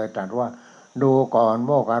องค์เลยตรัสว่าดูก่อนโ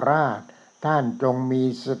มคคราชท่านจงมี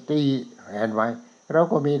สติเห็นไหมเรา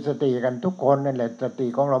ก็มีสติกันทุกคนนั่นแหละสติ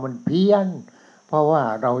ของเรามันเพี้ยนเพราะว่า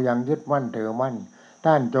เรายังยึดมั่นถือมั่น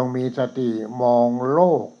ท่านจงมีสติมองโล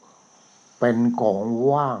กเป็นของ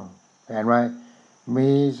ว่างเห็นไหมมี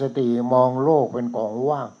สติมองโลกเป็นของ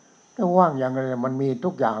ว่างถ้าว่างอย่างไรมันมีทุ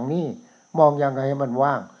กอย่างนี่มองยังไงให้มัน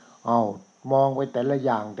ว่างเอามองไปแต่ละอ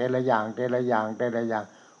ย่างแต่ละอย่างแต่ละอย่างแต่ละอย่าง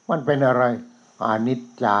มันเป็นอะไรอนิจ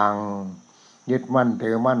จังยึดมั่นถื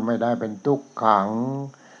อมั่นไม่ได้เป็นทุกขัง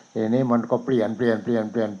ทีนี้มันก็เปลี่ยนเ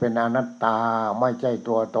ป็นอนัตตาไม่ใช่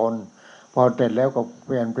ตัวตนพอเสร็จแล้วก็เป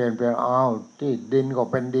ลี่ยนอ้าวที่ดินก็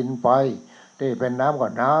เป็นดินไปที่เป็นน้ำก็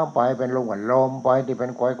น้ำไปเป็นลมก็ลมไปที่เป็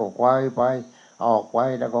นควายก็ควายไปออกไป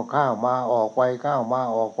แล้วก็ข้าวมาออกไปข้าวมา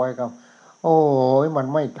ออกไปครับโอ้ยมัน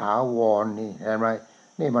ไม่ถาวรนี่เห็นไหม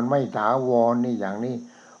นี่มันไม่ถาวรนี่อย่างนี้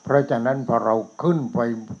เพราะฉะนั้นพอเราขึ้นไป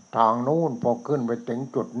ทางนู้นพอขึ้นไปถึง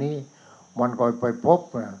จุดนี้มันก็ไปพบ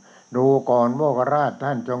ดูก่อนโมคคราชท่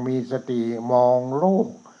านจงมีสติมองโลก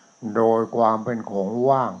โดยความเป็นของ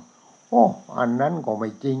ว่างโอ้อันนั้นก็ไม่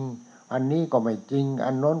จริงอันนี้ก็ไม่จริงอั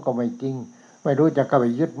นโน้นก็ไม่จริงไม่รู้จะเข้าไป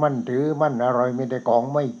ยึดมั่นถือมั่นอะไรไม่ได้ของ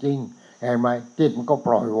ไม่จริงเห็นไหมจิตมันก็ป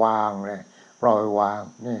ล่อยวางเลยปล่อยวาง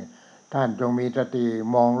นี่ท่านจงมีสติ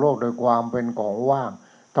มองโลกโดยความเป็นของว่าง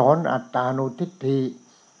ถอนอัตตานุทิฏฐิ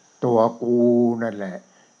ตัวกูนั่นแหละ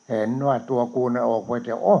เห็นว่าตัวกูนั้นออกไปแ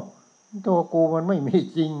ต่โอ้ตัวกูมันไม่มี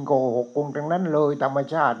จริงโกหกกงทั้งนั้นเลยธรรม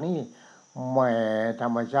ชาตินี่แหมธร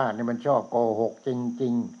รมชาตินี่มันชอบโกหกจริ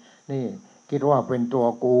งๆนี่คิดว่าเป็นตัว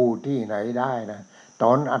กูที่ไหนได้นะถ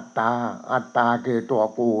อนอัตตาคือตัว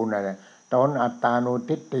กูนั่นแหละถอนอัตตานุ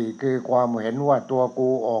ทิฏฐิคือความเห็นว่าตัวกู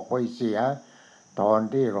ออกไปเสียตอน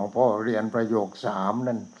ที่หลวงพ่อเรียนประโยค3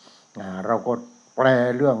นั่นเราก็แปล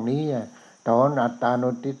เรื่องนี้ถอนอัตตานุ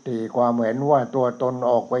ทิฏฐิความเห็นว่าตัวตน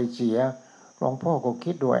ออกไปเสียหลวงพ่อก็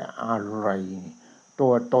คิดด้วยอะไรตั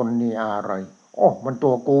วตนนี่อะไรโอ้มัน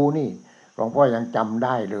ตัวกูนี่หลวงพ่อยังจำไ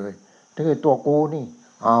ด้เลยคือตัวกูนี่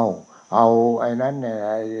เอาไอ้นั้นเนี่ย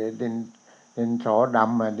ดินสอด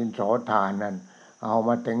ำดินสอถ่านนั่นเอาม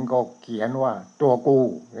าถึงก็เขียนว่าตัวกู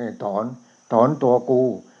ถอนตัวกู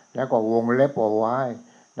แล้วก็วงเล็บเอาไว้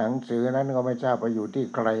หนังสือนั้นก็ไม่ทราบไปอยู่ที่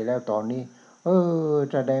ใครแล้วตอนนี้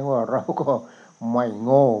แสดงว่าเราก็ไม่โ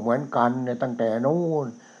ง่เหมือนกันเนี่ยตั้งแต่นู้น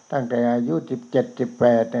ตั้งแต่อายุ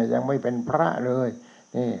17-18เนี่ยยังไม่เป็นพระเลย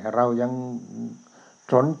นี่เรายัง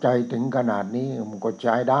สนใจถึงขนาดนี้มันก็ใ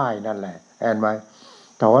ช้ได้นั่นแหละเห็นไหม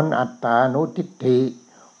ถอนอัตตานุทิฏฐิ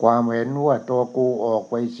ความเห็นว่าตัวกูออก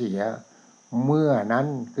ไปเสียเมื่อนั้น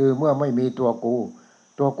คือเมื่อไม่มีตัวกู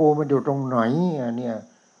มันอยู่ตรงไหนเนี่ย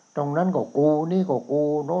ตรงนั้นก็กูนี่ก็กู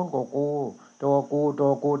โน้นก็กูตัว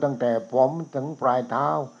กูตั้งแต่ผมถึงปลายเท้า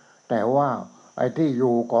แต่ว่าไอ้ที่อ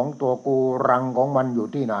ยู่ของตัวกูรังของมันอยู่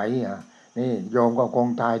ที่ไหนนี่โยมก็คง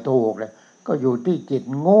ทายถูกเลยก็อยู่ที่จิต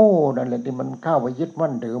โง่นั่นแหละที่มันเข้าไปยึด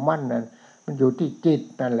มั่นถือมั่นนั่นมันอยู่ที่จิต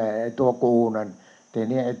นั่นแหละไอ้ตัวกูนั่นแต่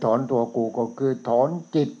นี่ไอ้ถอนตัวกูก็คือถอน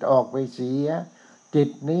จิตออกไปเสียจิต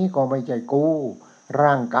นี้ก็ไม่ใช่กู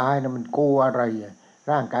ร่างกายนะมันกูอะไร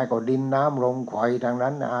ร่างกายก็ดินน้ำลมไฟทาง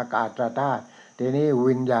นั้นอากาศธาตุทีนี้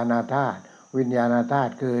วิญญาณธา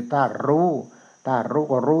ตุคือธาตุรู้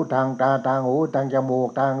ก็รู้ทางตาทางหูทางจมูก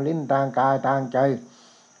ทางลิ้นทางกายทางใจ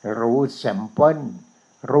รู้แซมเปิล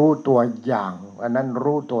รู้ตัวอย่างอันนั้น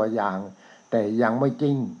รู้ตัวอย่างแต่ยังไม่จ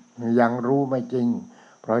ริงยังรู้ไม่จริง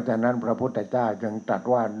เพราะฉะนั้นพระพุทธเจ้าจึงตรัส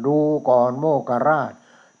ว่าดูก่อนโมคคราช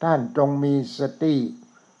ท่านจงมีส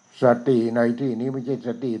ติในที่นี้ไม่ใช่ส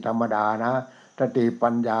ติธรรมดานะสติปั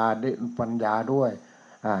ญญาด้วย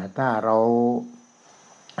ถ้าเรา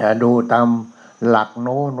ดูตามหลักโ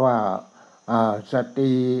น้นว่าส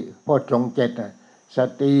ติโพชฌงค์7ส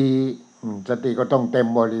ติก็ต้องเต็ม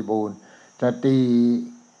บริบูรณ์สติ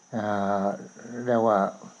เรียกว่า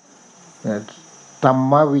ธรร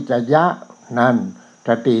มวิจยะนั่นส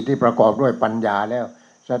ติที่ประกอบด้วยปัญญาแล้ว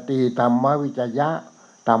สติธรรมวิจยะ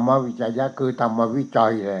คือธรรมวิจั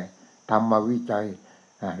ยเลยธรรมวิจัย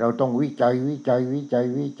เราต้องวิจัย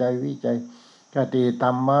สติธ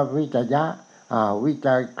รรมวิจยะวิ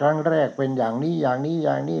จัยครั้งแรกเป็นอย่างนี้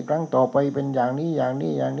ครั้งต่อไปเป็นอย่างนี้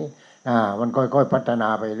มันค่อยๆพัฒนา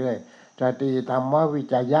ไปเรื่อยสติธรรมวิ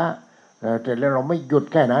จยะแต่แล้วเราไม่หยุด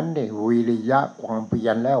แค่นั้นนี่วิริยะความเพีย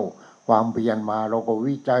รแล้วความเพียรมาเราก็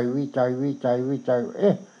วิจัยไ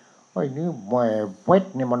อ้นี่แหม่เพชร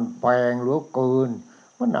นี่มันแพงเหลือเกิน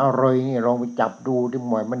มันอะไรนี่ลองไปจับดูดิแ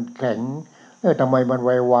หม่มันแข็งทำไมมันแว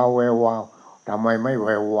ววาวทำไมไม่แว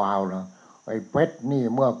ววาวล่ะไอ้เพชรนี่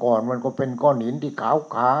เมื่อก่อนมันก็เป็นก้อนหินที่ขา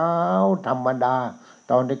วธรรมดา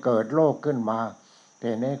ตอนที่เกิดโลกขึ้นมาแต่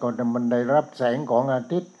นี้ก็มันได้รับแสงของอา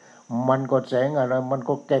ทิตย์ มันก็แสงอะไรมัน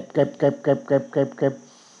ก็เก็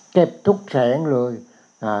บทุกแสงเลย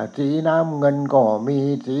สีน้ำเงินก็มี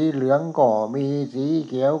สีเหลืองก็มีสี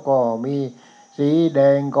เขียวก็มีสีแด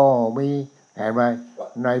งก็มีเห็นไหม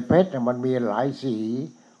ในเพชรมันมีหลายสี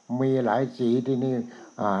ที่นี่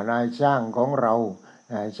นายช่างของเรา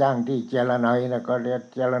ช่างที่เจรไนนะก็เรียก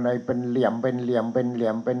เจรไนเป็นเหลี่ยม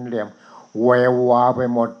แวววาไป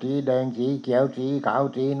หมดสีแดงสีเขียวสีขาว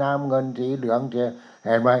สีน้ำเงินสีเหลืองเ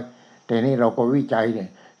ห็นไหมแต่นี่เราก็วิจัยเนี่ย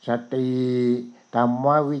สติธรรม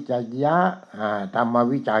วิจยะธรรม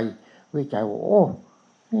วิจัยว่าโอ้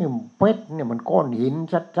นี่เพชรเนี่ยมันก้อนหิน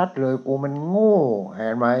ชัดๆเลยกูมันโง่เห็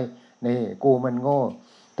นไหมนี่กูมันโง่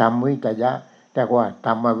ธรรมวิจยะแต่ว่าธ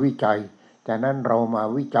รรมวิจัยจากนั้นเรามา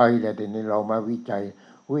วิจัยแต่ทีนี้เรามาวิจัย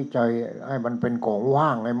ให้มันเป็นของว่า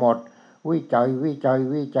งให้หมดวิจัย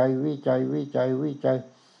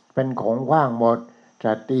เป็นของว่างหมดส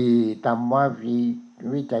ติธรรม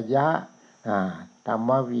วิจยะธรรม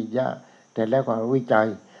วิจยะแต่แล้วก็วิจัย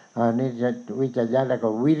นี่จะวิจยะแล้วก็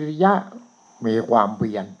วิริยะมีความเป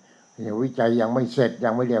ลี่ยนวิจัยยังไม่เสร็จยั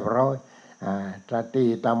งไม่เรียบร้อยสติ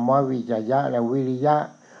ธรรมวิจยะแล้ววิริยะ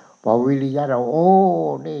พอวิริยะเราโอ้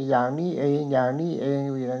นี่อย่างนี้เองอย่างนี้เอง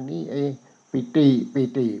ปิ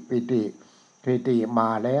ติมา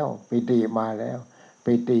แล้วปิ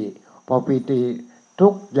ติพอปิติทุ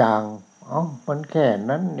กอย่างมันแค่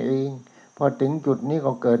นั้นเองพอถึงจุดนี้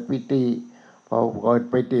ก็เกิดปิติพอเกิด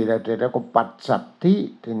ปิติแล้วเสร็จแล้วก็ปัสสัทธิ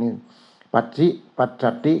ทีนี้ปัสสั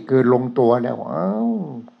ทธิคือลงตัวแล้ว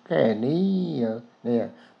แค่นี้เนี่ย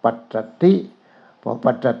ปัสสัทธิพอ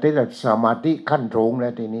ปัสสัทธิแล้วสมาธิขั้นสูงแล้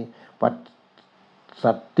วทีนี้ปัส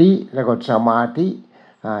สัทธิแล้วก็สมาธิ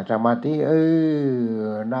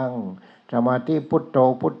นั่งสมาธิพุทโธ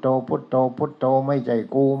ไม่ใช่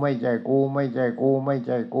กูเ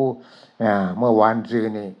มื่อวานซืน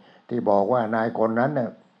นี่ที่บอกว่านายคนนั้นน่ะ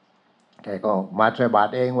แกก็มาใส่บาต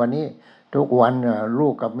รเองวันนี้ทุกวันลู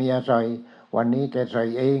กกับเมียใส่วันนี้แกใส่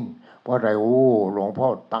เองเพราะอะไรหลวงพ่อ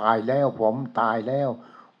ตายแล้วผมตายแล้ว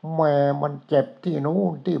แม่มันเจ็บที่นู้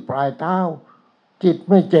นที่ปลายเท้าจิต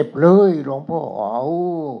ไม่เจ็บเลยหลวงพ่อ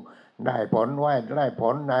ได้ผลได้ผ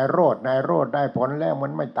ลนายโรดได้ผลแล้วมั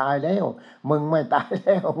นไม่ตายแล้วมึงไม่ตาย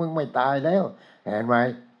แล้วเห็นไหม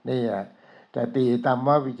นี่สติธรรม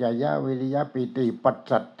วิจยะวิริยะปิติปัส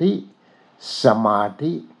สัทธิสมา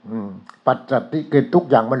ธิปัสสัทธิคือทุก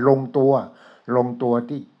อย่างมันลงตัว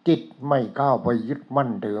ที่จิตไม่เข้าไปยึดมั่น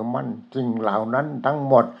ถือมั่นสิ่งเหล่านั้นทั้ง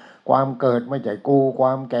หมดความเกิดไม่ใช่กูคว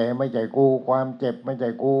ามแก่ไม่ใช่กูความเจ็บไม่ใช่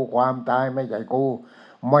กูความตายไม่ใช่กู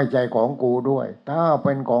ไม่ใช่ของกูด้วยถ้าเ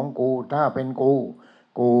ป็นของกูถ้าเป็น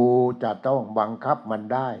กูจะต้องบังคับมัน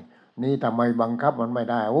ได้นี่ทำไมบังคับมันไม่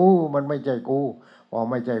ได้มันไม่ใช่กูพอ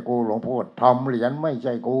ไม่ใช่กูหลวงพ่อทำเหรียญไม่ใ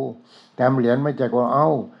ช่กูทำเหรียญไม่ใช่กู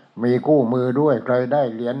มีคู่มือด้วยใครได้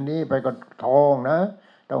เหรียญนี้ไปก็ทองนะ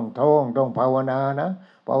ต้องภาวนานะ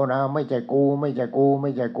ภาวนาไม่ใช่กู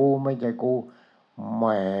แหม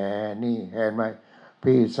นี่เห็นไหม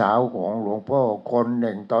พี่สาวของหลวงพ่อคนห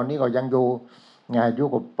นึ่งตอนนี้ก็ยังอยู่อายุ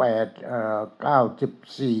ก็94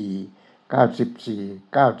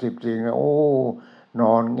น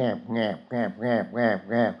อนแงบ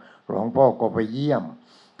หลวงพ่อก็ไปเยี่ยม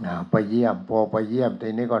พอไปเยี่ยมที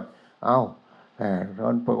นี้ก็ต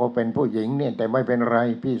อนก็เป็นผู้หญิงเนี่ยแต่ไม่เป็นไร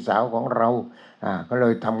พี่สาวของเราก็เล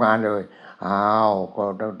ยทำงานเลยก็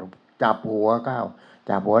จับหัว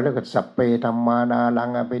แล้วก็สัพเพธัมมานารัง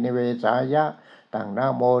อภินิเวสายะตั้งนะ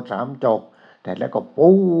โม3 จบแต่แล้วก็ปู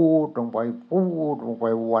ดลงไป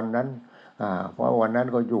วันนั้นเพราะวันนั้น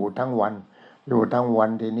ก็อยู่ทั้งวัน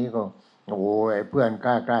ทีนี้ก็เพื่อนใก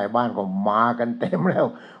ล้ๆบ้านก็มากันเต็มแล้ว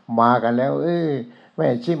แม่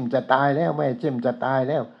ชิมจะตายแล้ว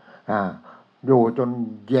อยู่จน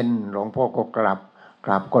เย็นหลวงพ่อก็กลั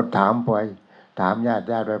บก็ถามญาติ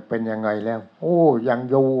ไปเป็นยังไงแล้วยัง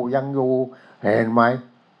อยู่เห็นไหม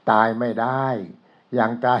ตายไม่ได้ยั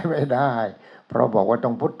งตายไม่ได้เพราะบอกว่าต้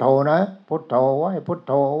องพุทโธนะพุทโธไว้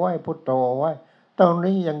ตอน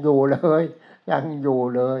นี้ยังอยู่เลย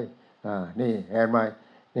นี่เห็นไหม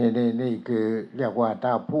นี่คือเรียกว่าถ้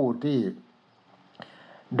าผู้ที่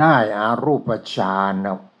ได้อารูปฌานน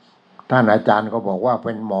ะท่านอาจารย์ก็บอกว่าเ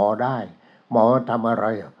ป็นหมอได้หมอทำอะไร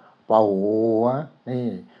เป่าหัวนี่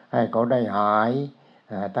ให้เขาได้หาย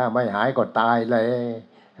ถ้าไม่หายก็ตายเลย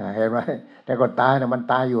เห็นไหมแต่ก็ตายนะมัน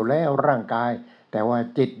ตายอยู่แล้วร่างกายแต่ว่า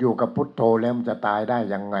จิตอยู่กับพุทโธแล้วมันจะตายได้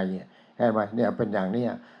ยังไงเห็นไหมเนี่ยเป็นอย่างนี้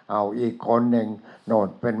เอาอีกคนหนึ่งโน่น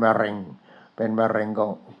เป็นมะเร็ง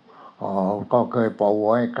ก็เคยเป่าหั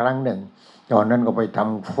วครั้งหนึ่งตอนนั้นก็ไปท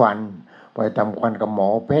ำฟันกับหมอ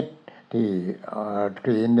เพชรที่ค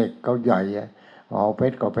ลินิกเขาใหญ่หมอเพ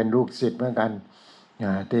ชรก็เป็นลูกศิษย์เหมือนกัน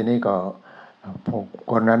ทีนี้ก็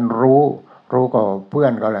คนนั้นรู้ก็เพื่อ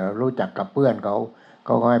นเขาแหละรู้จักกับเพื่อนเขา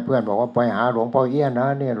ก็ให้เพื่อนบอกว่าไปหาหลวงพ่อเอี้ยนนะ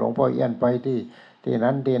เนี่ยหลวงพ่อเอี้ยนไปที่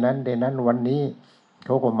นั้นวันนี้เข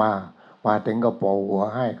าก็มาถึงก็ปล่อยหัว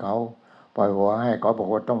ให้เขาปล่อยหัวให้เขาบอก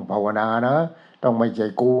ว่าต้องภาวนานะต้องไม่ใช่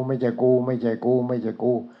กูไม่ใช่กูไม่ใช่กูไม่ใช่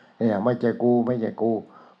กูเนี่ยไม่ใช่กูไม่ใช่กู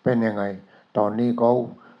เป็นยังไงตอนนี้เขา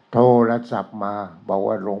โทรศัพท์มาบอก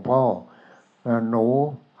ว่าหลวงพ่อหนู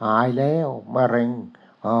หายแล้วมะเร็ง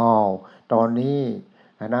อ้าวตอนนี้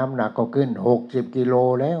น้ำหนักก็ขึ้น60 กิโล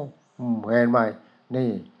แล้วเห็นไหม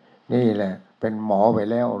นี่แหละเป็นหมอไป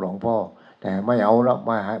แล้วหลวงพ่อแต่ไม่เอาแล้ว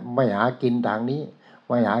ไม่หากินทางนี้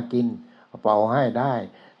ไม่หากินเป่าให้ได้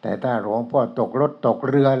แต่ถ้าหลวงพ่อตกรถตก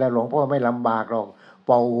เรือแล้วหลวงพ่อไม่ลำบากหรอกเ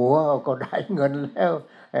ป่าหัวก็ได้เงินแล้ว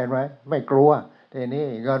เห็นไหมไม่กลัวทีนี้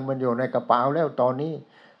เงินมันอยู่ในกระเป๋าแล้วตอนนี้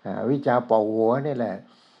วิชาเป่าหัวนี่แหละ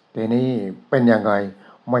ทีนี้เป็นยังไง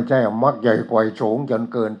ไม่ใช่มักใหญ่ไกวสูงจน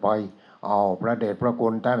เกินไปพระเดชพระคุ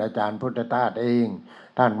ณท่านอาจารย์พุทธทาสเอง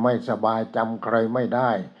ท่านไม่สบายจำใครไม่ได้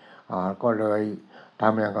ก็เลยท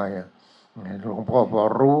ำยังไงหลวงพ่อพอ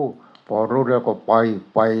รู้แล้วก็ไ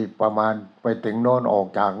ปประมาณไปถึงโน้นออก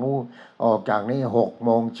จากนี้6 โม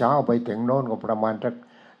งเช้าไปถึงโน้นก็ประมาณสัก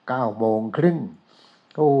9 โมงครึ่ง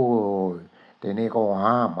โอ้ยทีนี้ก็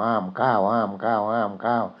ห้ามข้าว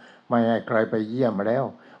ไม่ให้ใครไปเยี่ยมแล้ว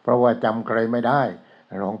เพราะว่าจำใครไม่ได้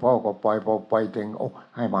หลวงพ่อก็พอไปถึง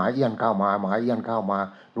ให้หมาเอี้ยนเข้ามา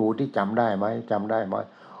ดูที่จำได้ไหม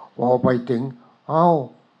พอไปถึง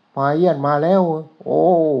หมาเอี้ยนมาแล้วโอ้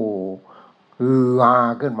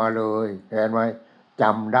ขึ้นมาเลยเห็นไหมจ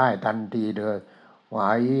ำได้ทันทีเลยหมา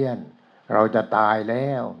เอี้ยนเราจะตายแล้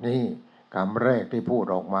วนี่คำแรกที่พูด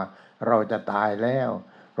ออกมาเราจะตายแล้ว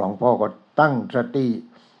หลวงพ่อก็ตั้งสติ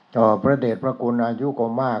พระเดชพระคุณอายุก็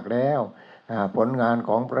มากแล้วผลงานข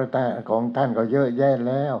องท่านก็เยอะแยะ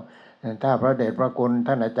แล้วถ้าพระเดชพระคุณ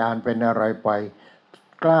ท่านอาจารย์เป็นอะไรไป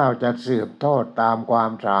กล้าจะสืบทอดตามควา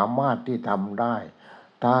มสามารถที่ทำได้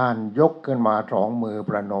ท่านยกขึ้นมา2 มือ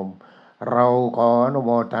ประนมเราขออนุโ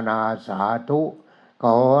มทนาสาธุข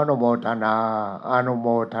ออนุโมท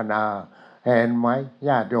นาเห็นไหมญ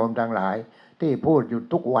าติโยมทั้งหลายที่พูดอยู่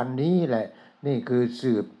ทุกวันนี้แหละนี่คือ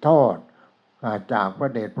สืบทอดจากพร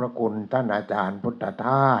ะเดชพระคุณท่านอาจารย์พุทธท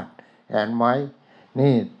าสเห็นไหม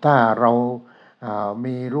นี่ถ้าเรา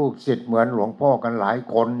มีลูกศิษย์เหมือนหลวงพ่อกันหลาย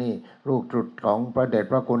คนนี่ลูกจุดของพระเดช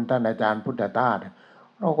พระคุณท่านอาจารย์พุทธทาส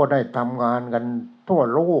เราก็ได้ทำงานกันทั่ว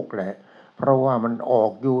โลกแหละเพราะว่ามันออ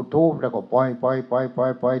ก YouTube แล้วก็ปล่อ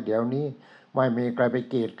ยเดี๋ยวนี้ไม่มีใครไป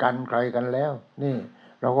กีดกันใครกันแล้วนี่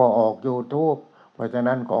เราก็ออก YouTube เพราะฉะ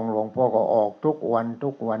นั้นของหลวงพ่อก็ออกทุกวัน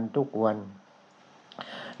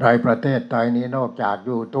ในประเทศไทยนี้นอกจาก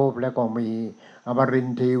YouTube แล้วก็มีอมริน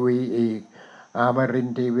ทร์ทีวีอีกอมริน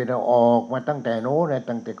ทร์ทีวีเราออกมาตั้งแต่โน้นเลย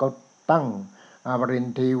ตั้งแต่เขาตั้งอมรินท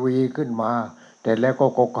ร์ทีวีขึ้นมาแต่แล้ว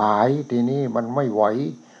ก็ขายทีนี้มันไม่ไหว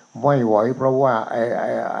เพราะว่าไ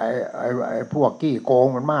อ้พวกขี้โกง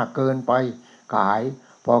มันมากเกินไปขาย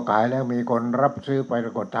พอขายแล้วมีคนรับซื้อไปแล้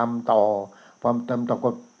วก็ทำต่อพอทำต่อ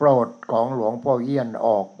ก็ปลดของหลวงพ่อเอี้ยนอ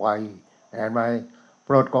อกไปเห็นไหมป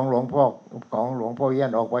ลดของหลวงพ่อเอี้ย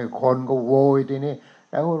นออกไปคนก็โวยทีนี้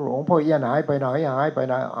แล้วหลวงพ่อเอี้ยนหายไปไหน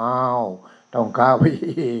อ้าวต้องเข้าไป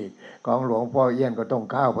อีกของหลวงพ่อเอี้ยนก็ต้อง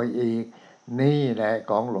เข้าไปอีกนี่แหละ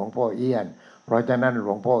ของหลวงพ่อเอี้ยนเพราะฉะนั้นหล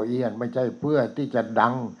วงพ่อเอี้ยนไม่ใช่เพื่อที่จะดั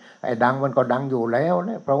งไอ้ดังมันก็ดังอยู่แล้ว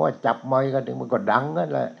นะเพราะว่าจับไมค์กันถึงมันก็ดังนั่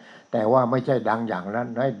นแหละแต่ว่าไม่ใช่ดังอย่างนั้น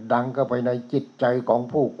ให้ดังก็ไปในจิตใจของ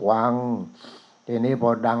ผู้ฟังทีนี้พอ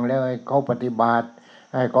ดังแล้วให้เขาปฏิบัติ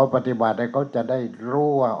ให้เขาจะได้รู้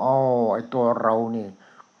ว่าไอ้ตัวเรานี่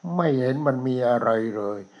ไม่เห็นมันมีอะไรเล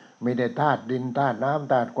ยมีแต่ธาตุดินธาตุน้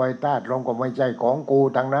ำธาตุไฟธาตุลมก็ไม่ใช่ของกู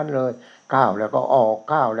ทั้งนั้นเลยข้าวแล้วก็ออก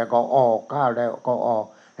ข้าวแล้วก็ออกข้าวแล้วก็ออก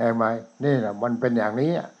เห็นไหมนี่แหละมันเป็นอย่าง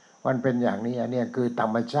นี้เนี่ยคือธร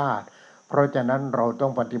รมชาติเพราะฉะนั้นเราต้อ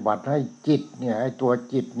งปฏิบัติให้จิตเนี่ยให้ตัว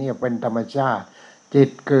จิตเนี่ยเป็นธรรมชาติจิต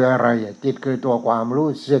คืออะไรจิตคือตัวความ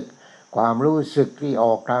รู้สึกที่อ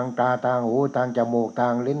อกทางตาทางหูทางจมูกทา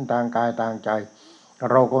งลิ้นทางกายทางใจ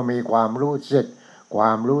เราก็มีความรู้สึ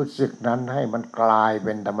กนั้นให้มันกลายเ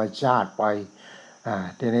ป็นธรรมชาติไป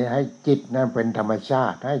ทีนี้ให้จิตนั้นเป็นธรรมชา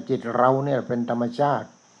ติให้จิตเราเนี่ยเป็นธรรมชาติ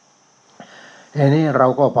ทีนี้เรา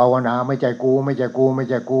ก็ภาวนาไม่ใช่กู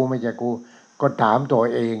ก็ถามตัว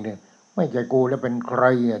เองเนี่ยไม่ใช่กูแล้วเป็นใคร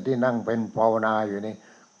ที่นั่งเป็นภาวนาอยู่นี่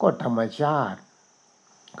ก็ธรรมชาติ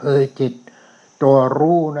คือจิตตัว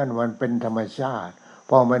รู้นั่นมันเป็นธรรมชาติ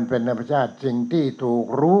พอมันเป็นธรรมชาติสิ่งที่ถูก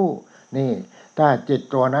รู้นี่ถ้าจิต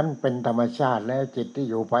ตัวนั้นเป็นธรรมชาติแล้วจิตที่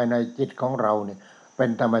อยู่ภายในจิตของเราเนี่ยเป็น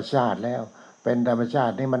ธรรมชาติแล้วเป็นธรรมชา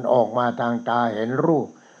ตินี่มันออกมาทางตาเห็น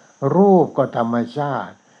รูปก็ธรรมชา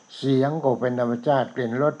ติ เสียงก็เป็นธรรมชาติกลิ่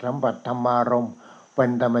นรสสัมผัสธรรมารมณ์เป็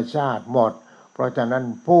นธรรมชาติหมดเพราะฉะนั้น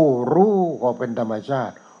ผู้รู้ก็เป็นธรรมชา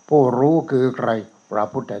ติผู้รู้คือใครพระ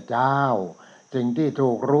พุทธเจ้าสิ่งที่ถู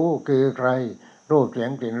กรู้คือใครรูปเสีย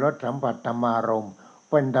งกลิ่นรสสัมผัสธรรมารมณ์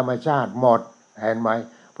เป็นธรรมชาติหมดเห็นไหม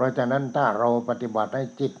เพราะฉะนั้นถ้าเราปฏิบัติให้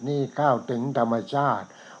จิตนี้เข้าถึงธรรมชาติ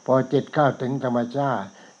พอจิตเข้าถึงธรรมชาติ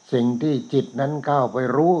สิ่งที่จิตนั้นเข้าไป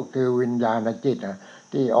รู้คือวิญญาณจิต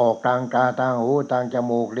ที่ออกทางตาทางหูทางจ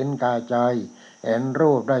มูกลิ้นกายใจเห็น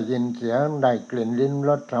รูปได้ยินเสียงได้กลิ่นลิ้ม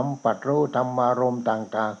รสสัมผัสรู้ธรรมารมณ์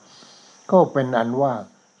ต่างๆก็เป็นอันว่า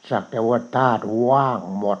สักแต่ว่าธาตุว่าง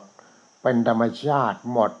หมดเป็นธรรมชาติ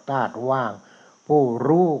หมดธาตุว่างผู้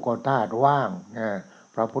รู้ก็ธาตุว่าง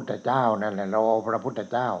พระพุทธเจ้านั่นแหละเราเอาพระพุทธ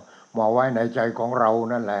เจ้ามาไว้ในใจของเรา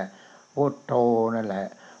นั่นแหละพุทโธนั่นแหละ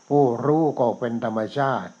ผู้รู้ก็เป็นธรรมช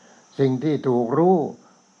าติสิ่งที่ถูกรู้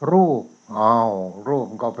รูปรูป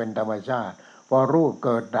ก็เป็นธรรมชาติพอรูปเ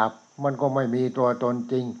กิดดับมันก็ไม่มีตัวตน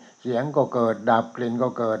จริงเสียงก็เกิดดับกลิ่นก็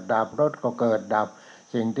เกิดดับรสก็เกิดดับ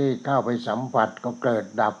สิ่งที่เข้าไปสัมผัสก็เกิด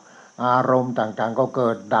ดับอารมณ์ต่างๆก็เกิ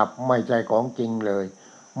ดดับไม่ใช่ของจริงเลย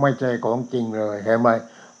ไม่ใช่ของจริงเลยเห็นไหม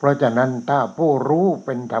เพราะฉะนั้นถ้าผู้รู้เ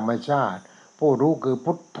ป็นธรรมชาติผู้รู้คือ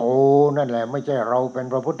พุทโธนั่นแหละไม่ใช่เราเป็น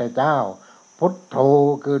พระพุทธเจ้าพุทโธ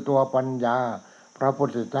คือตัวปัญญาพระพุท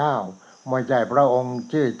ธเจ้าไม่ใช่พระองค์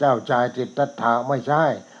ชื่อเจ้าชายสิทธัตถะไม่ใช่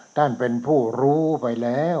ท่านเป็นผู้รู้ไปแ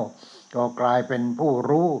ล้วก็กลายเป็นผู้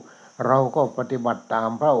รู้เราก็ปฏิบัติตาม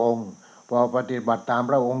พระองค์พอปฏิบัติตาม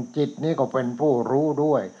พระองค์จิตนี้ก็เป็นผู้รู้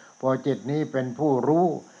ด้วยพอจิตนี้เป็นผู้รู้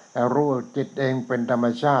จิตเองเป็นธรรม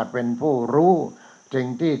ชาติเป็นผู้รู้สิ่ง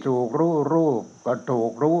ที่ถูกรู้รูปก็ถู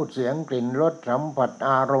กรู้เสียงกลิ่นรสสัมผัสอ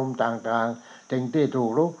ารมณ์ต่างๆสิ่งที่ถู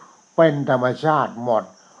กรู้เป็นธรรมชาติหมด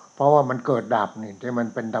เพราะว่ามันเกิดดับนี่ที่มัน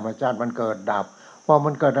เป็นธรรมชาติมันเกิดดับพอมั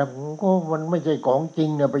นเกิดดับก็มันไม่ใช่ของจริง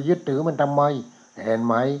เนี่ยไปยึดถือมันทำไมเห็นไ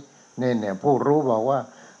หมเนี่ยผู้รู้บอกว่า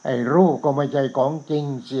ไอ้รูปก็ไม่ใช่ของจริง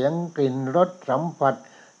เสียงกลิ่นรสสัมผัส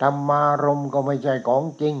ธรรมารมณ์ก็ไม่ใช่ของ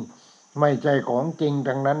จริงไม่ใช่ของจริง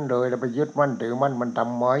ทั้งนั้นเลยแล้วไปยึดมั่นถือมั่นมันท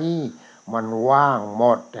ำไมมันว่างหม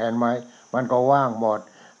ดเห็นไหมมันก็ว่างหมด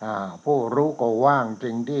ผู้รู้ก็ว่าง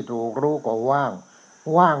สิ่งที่ถูกรู้ก็ว่า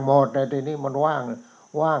งหมดในที่นี้มันว่า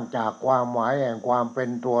งจากความหมายแห่งความเป็น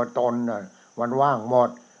ตัวตนน่ะมันว่างหมด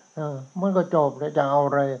มันก็จบแล้วจะเอา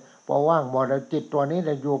อะไรพอว่างหมดแล้วจิตตัวนี้จ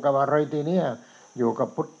ะอยู่กับอะไรทีเนี้ยอยู่กับ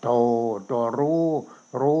พุทโธตัวรู้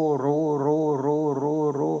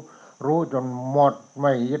จนหมดไ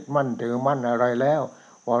ม่ยึดมั่นถือมั่นอะไรแล้ว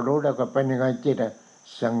พอรู้แล้วก็เป็นยังไงจิต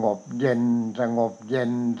สงบเย็น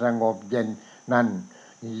นั่น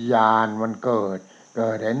ญาณมันเกิด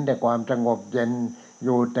เห็นแต่ความสงบเย็นอ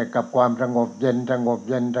ยู่แต่กับความสงบเย็น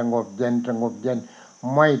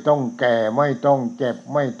ไม่ต้องแก่ไม่ต้องเจ็บ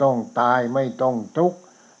ไม่ต้องตายไม่ต้องทุกข์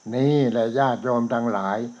นี่แหละญาติโยมทั้งหล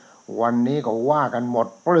ายวันนี้ก็ว่ากันหมด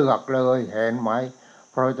เปลือกเลยเห็นไหม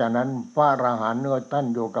เพราะฉะนั้นพระอรหันต์ท่าน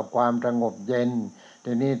อยู่กับความสงบเย็น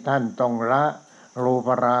ทีนี้ท่านต้องละรูป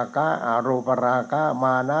ราคะอรูปราคะม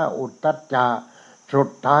านะอุทธัจจะสุด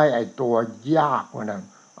ท้ายไอ้ตัวยากกว่านั้น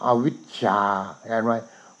อวิชชาเห็นไหม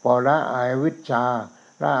พอละอวิชชา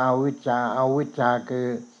อวิชชาคือ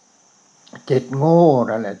จิตโง่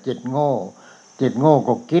นั่นแหละจิตโง่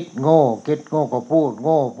ก็คิดโง่ก็พูดโ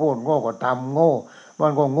ง่ก็ทำโง่มั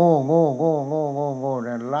นก็โง่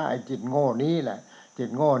นั่นละไอ้จิตโง่นี้แหละจิต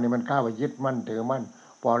โง่นี่มันเข้าไปยึดมั่นถือมั่น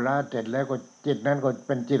พอละเสร็จแล้วก็จิตนั้นก็เ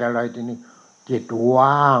ป็นจิตอะไรทีนี้จิต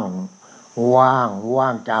ว่าง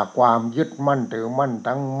จากความยึดมั่นถือมั่น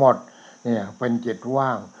ทั้งหมดเนี่ยเป็นจิตว่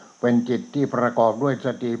างเป็นจิตที่ประกอบด้วยส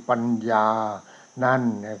ติปัญญานั่น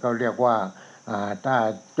เขาเรียกว่าถ้า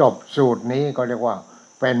จบสูตรนี้ก็เรียกว่า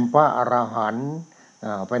เป็นพระอรหันต์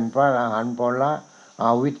เป็นพระอรหันต์พอละอ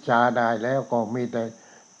วิชชาได้แล้วก็มีแต่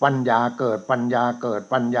ปัญญาเกิด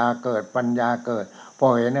พอ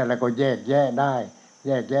เห็นอะไรก็แยกแยะไ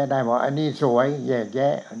ด้บอกอันนี้สวยแยกแย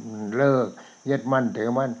ะเลิกยึดมั่นถือ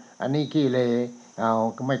มั่นอันนี้ขี้เลเอา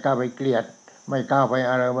ไม่กล้าไปเกลียดไม่กล้าไป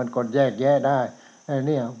อะไรมันก็แยกแยะได้เ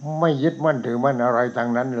นี่ยไม่ยึดมั่นถือมั่นอะไรทาง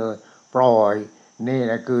นั้นเลยปล่อยนี่แห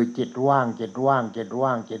ละคือจิตว่าง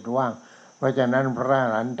เพราะฉะนั้นพระอ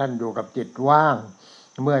รหันต์ท่านอยู่กับจิตว่าง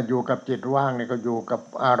เมื่ออยู่กับจิตว่างเนี่ยก็อยู่กับ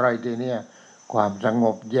อะไรทีเนี่ยความสง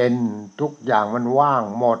บเย็นทุกอย่างมันว่าง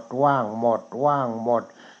หมด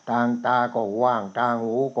ทางตาก็ว่างทาง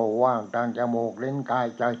หูก็ว่างทางจมูกลิ้นกาย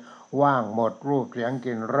ใจว่างหมดรูปเสียงก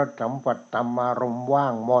ลิ่นรสสัมผัสธรรมารมณ์ว่า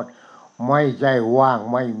งหมดไม่ใช่ว่าง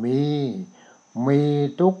ไม่มี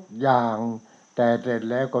ทุกอย่างแต่เสร็จ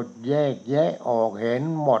แล้วก็แยกแยะออกเห็น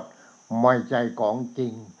หมดไม่ใช่ของจริ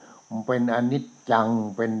งเป็นอนิจจัง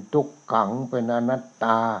เป็นทุกขังเป็นอนัตต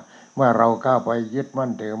าเมื่อเราเข้าไปยึดมั่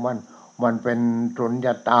นถือมั่น มันเป็นสุญญ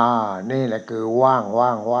ตานี่แหละคือว่างว่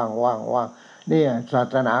างว่างว่างว่างนี่ศา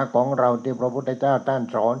สนาของเราที่พระพุทธเจ้าท่าน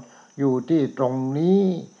สอนอยู่ที่ตรงนี้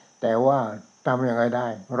แต่ว่าทำยังไงได้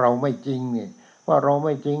เราไม่จริงนี่ว่าเราไ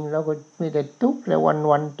ม่จริงแล้วก็มีแต่ทุกข์แล้ว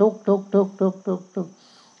วันทุกข์ทุกข์ทุกข์ทุกข์ทุกข์ทุกข์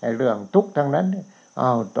ไอ้เรื่องทุกข์ทั้งนั้นอ้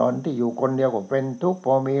าวตอนที่อยู่คนเดียวก็เป็นทุกข์พ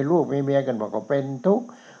อมีลูกมีเมียกันบอกก็เป็นทุกข์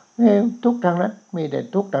ทุกข์ทั้งนั้นมีแต่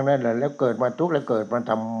ทุกข์ทั้งนั้นแหละแล้วเกิดมาทุกข์แล้วเกิดมา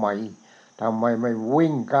ทำไมไม่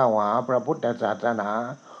วิ่งเข้าหาพระพุทธศาสนา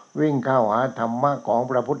วิ่งเข้าหาธรรมะของ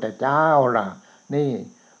พระพุทธเจ้าล่ะนี่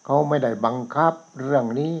เขาไม่ได้บังคับเรื่อง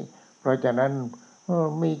นี้เพราะฉะนั้น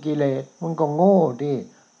มีกิเลสมันก็โง่ที่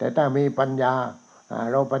แต่ถ้ามีปัญญา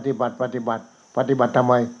เราปฏิบัติทำ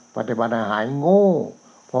ไมปฏิบัติหายโง่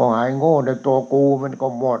พอหายโง่ในตัวกูมันก็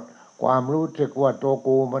หมดความรู้สึกว่าตัว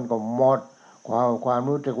กูมันก็หมดความ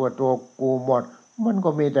รู้สึกว่าตัวกูหมดมันก็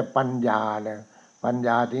มีแต่ปัญญาเลยปัญญ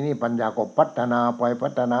าที่นี่ปัญญาก็พัฒนาไป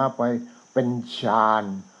เป็นฌาน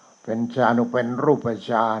เป็นรูป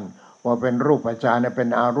ฌานพอเป็นรูปฌานเนี่ยเป็น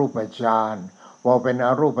อรูปฌานพอเป็นอ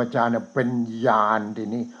รูปฌานเนี่ยเป็นญาณที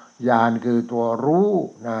นี้ญาณคือตัวรู้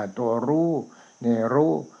นะตัวรู้นี่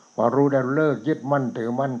รู้พอรู้แล้วเลิกยึดมั่นถื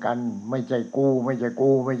อมั่นกันไม่ใช่กูไม่ใช่กู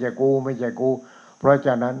ไม่ใช่กูไม่ใช่กูเพราะฉ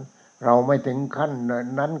ะนั้นเราไม่ถึงขั้น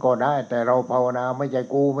นั้นก็ได้แต่เราภาวนาไม่ใช่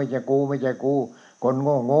กูไม่ใช่กูไม่ใช่กูคน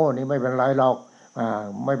โง่นี่ไม่เป็นไรหรอก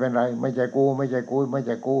ไม่เป็นไรไม่ใช่กูไม่ใช่กูไม่ใ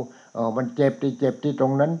ช่กูมันเจ็บที่ตร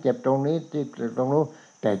งนั้นเจ็บตรงนี้ที่ตรงนู้น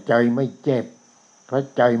แต่ใจไม่เจ็บเพราะ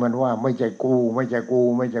ใจมันว่าไม่ใช่กูไม่ใช่กู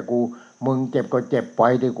ไม่ใช่กูมึงเจ็บก็เจ็บไป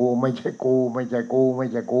ที่กูไม่ใช่กูไม่ใช่กูไม่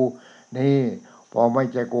ใช่กูนี่พอไม่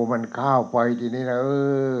ใช่กูมันเข้าไปทีนี้นะ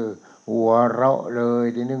หัวเราะเลย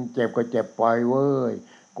ทีนึงเจ็บก็เจ็บไปเว้ย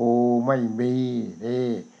กูไม่มีนี่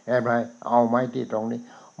เห็นไหมเอาไหมที่ตรงนี้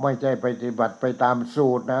ไม่ใช่ปฏิบัติไปตามสู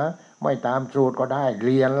ตรนะไม่ตามสูตรก็ได้เ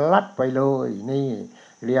รียนลัดไปเลยนี่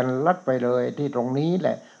เรียนลัดไปเลยที่ตรงนี้แหล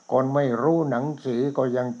ะคนไม่รู้หนังสือก็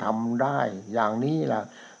ยังทำได้อย่างนี้ล่ะ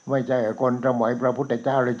ไม่ใช่คนสมัยพระพุทธเ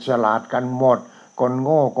จ้าเลยฉลาดกันหมดคนโ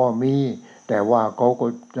ง่ก็มีแต่ว่าเขาก็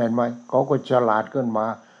เห็นไหมเขาก็ฉลาดขึ้นมา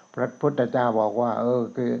พระพุทธเจ้าบอกว่า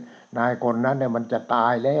คือนายคนนั้นเนี่ยมันจะตา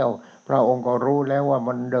ยแล้วพระองค์ก็รู้แล้วว่า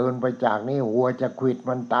มันเดินไปจากนี้หัวจะขวิด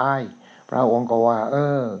มันตายพระองค์ก็ว่า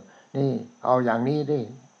นี่เอาอย่างนี้ดิ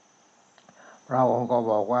พระองค์ก็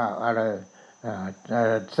บอกว่าอะไร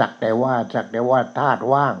สักแต่ว่าธาตุ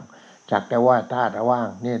ว่างสักแต่ว่าธาตุว่าง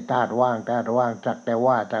นี่ธาตุว่างสักแต่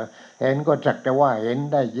ว่าเห็นก็สักแต่ว่าเห็น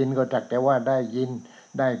ได้ยินก็สักแต่ว่าได้ยิน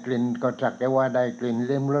ได้กลิ่นก็สักแต่ว่าได้กลิ่น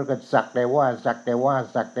ลิ้มรสก็สักแต่ว่าสักแต่ว่า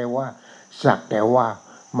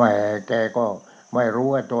แหมแกก็ไม่รู้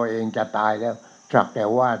ว่าตัวเองจะตายแล้วสักแต่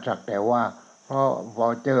ว่าเพราะพอ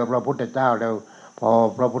เจอพระพุทธเจ้าแล้วพอ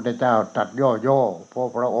พระพุทธเจ้าตรัสย่อๆเพรา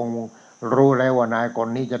ะพระองค์รู้แล้วว่านายคน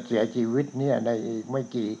นี้จะเสียชีวิตเนี่ยในอีกไม่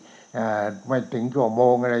ถึงชั่วโม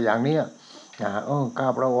งอะไรอย่างเนี้ยข้า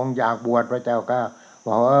พระองค์อยากบวชพระเจ้าข้าบ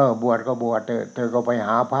อกบวชก็บวชเธอก็ไปห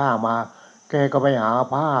าผ้ามาแกก็ไปหา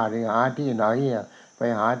ผ้าหรือหาที่ไหนไป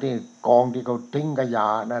หาที่กองที่เขาทิ้งขยะ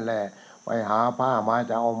นั่นแหละไปหาผ้ามา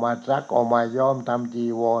จะเอามาซักเอามาย้อมทำจี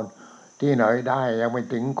วรที่ไหนได้ยังไม่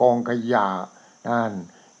ถึงกองขยะนั่น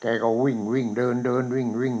แกก็วิ่งเดิน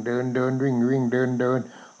วิ่งเดิน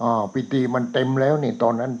ปิติมันเต็มแล้วนี่ตอ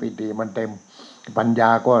นนั้นปิติมันเต็มปัญญา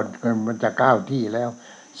ก็มันจะก้าวที่แล้ว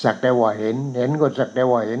สักแต่ว่าเห็นก็สักแต่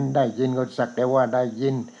ว่าเห็นได้ยินก็สักแต่ว่าได้ยิ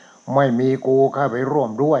นไม่มีกูเข้าไปร่ว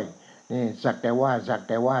มด้วยนี่สักแต่ว่า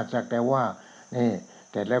นี่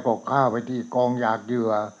แต่แล้วก็เข้าไปที่กองอยากเหยื่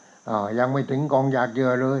อยังไม่ถึงกองอยากเหยื่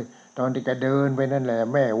อเลยตอนที่แกเดินไปนั่นแหละ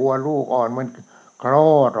แม่วัวลูกอ่อนมันคล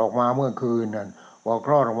อดออกมาเมื่อคืนนั่นพอค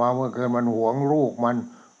ลอดออกมาเมื่อคืนมันหวงลูกมัน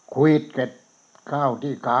ควิดแกเข้า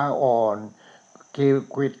ที่ขาอ่อน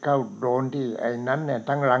ควิดเข้าโดนที่ไอ้นั้นเนี่ย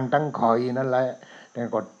ทั้งรังทั้งข่อยนั่นแหละแก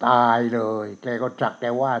ก็ตายเลยแกก็สักแต่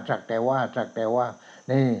ว่า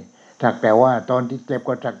นี่สักแต่ว่าตอนที่เจ็บ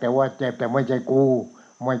ก็สักแต่ว่าเจ็บแต่ไม่ใช่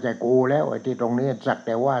กูแล้วไอ้ที่ตรงนี้สักแ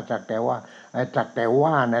ต่ว่าไอ้สักแต่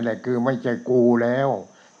ว่านั่นแหละคือไม่ใช่กูแล้ว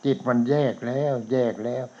จิตมันแยกแล้ว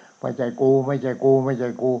ไม่ใช่กู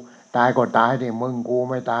ตายก็ตายดิมึงกู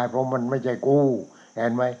ไม่ตายเพราะมันไม่ใช่กูเห็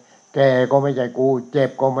นไหมแก่ก็ไม่ใช่กูเจ็บ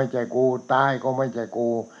ก็ไม่ใช่กูตายก็ไม่ใช่กู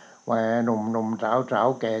แหมหนุ่มสาว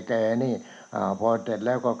แก่นี่พอเสร็จแ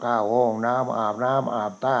ล้วก็เข้าห้องน้ำอา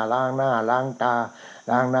บตาล้างหน้าล้างตา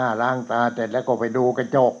เสร็จแล้วก็ไปดูกระ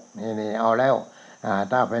จกนี่เอาแล้ว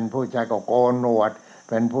ถ้าเป็นผู้ชายก็โกนหนวด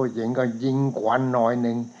เป็นผู้หญิงก็ยิงขวัญหน่อยห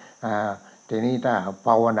นึ่งทีนี้ถ้าภ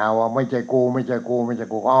าวนาว่าไม่ใช่กู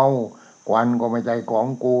เอาขวัญก็ไม่ใช่ของ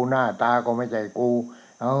กูหน้าตาก็ไม่ใช่กู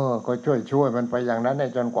ก็ช่วยมันไปอย่างนั้น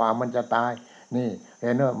จนกว่ามันจะตายนี่เ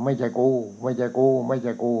ห็นว่าไม่ใช่กู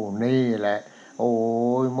นี่แหละ โอ้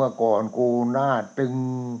ยเมื่อก่อนกูหน้าตึง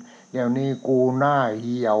เดี๋ยวนี้กูหน้าเ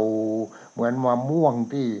หี่ยวเหมือนมะม่วง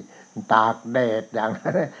ที่ตากแดดอย่าง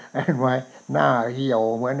นั้นเห็นไหมหน้าเหี่ยว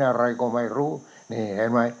เหมือนอะไรก็ไม่รู้นี่เห็น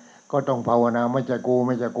ไหมก็ต้องภาวนาไม่ใช่กูไ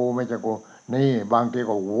ม่ใช่กูไม่ใช่กูนี่บางที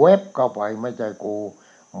ก็เว็บเข้าไปไม่ใช่กู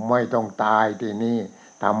ไม่ต้องตายที่นี่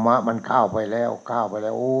ธรรมะมันเข้าไปแล้ว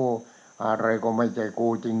โอ้อะไรก็ไม่ใช่กู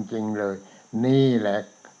จริงๆเลยนี่แหละ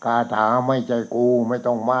คาถาไม่ใช่กูไม่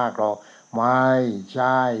ต้องมากหรอกไม่ใ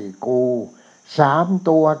ช่กู3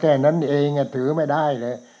 ตัวแค่นั้นเองถือไม่ได้เล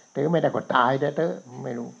ยถือไม่ได้ก็ตายเถอะไ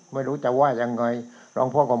ม่รู้จะว่ายังไงหลวง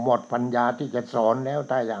พ่อก็หมดปัญญาที่จะสอนแล้ว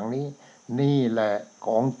แต่อย่างนี้นี่แหละข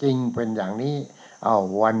องจริงเป็นอย่างนี้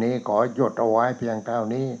วันนี้ขอหยุดเอาไว้เพียงเท่า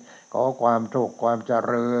นี้ขอความสุขความเจ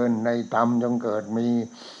ริญในธรรมจงเกิดมี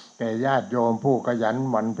แก่ญาติโยมผู้ขยัน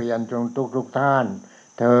หมั่นเพียรจงทุกท่าน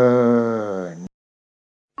เถิด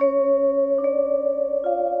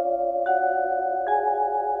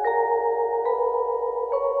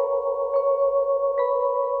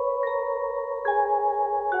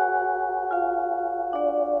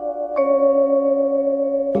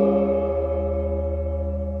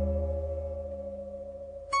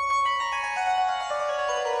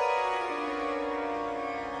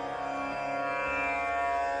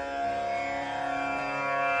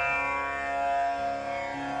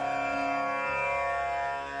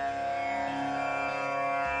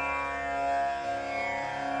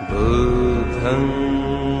बुद्धं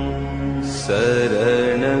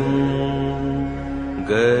शरणं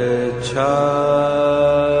गच्छामि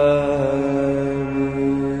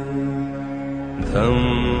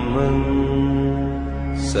धम्मं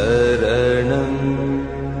शरणं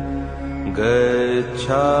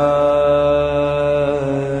गच्छामि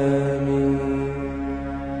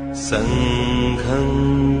संघं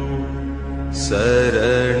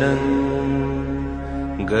शरणं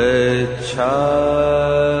गच्छामि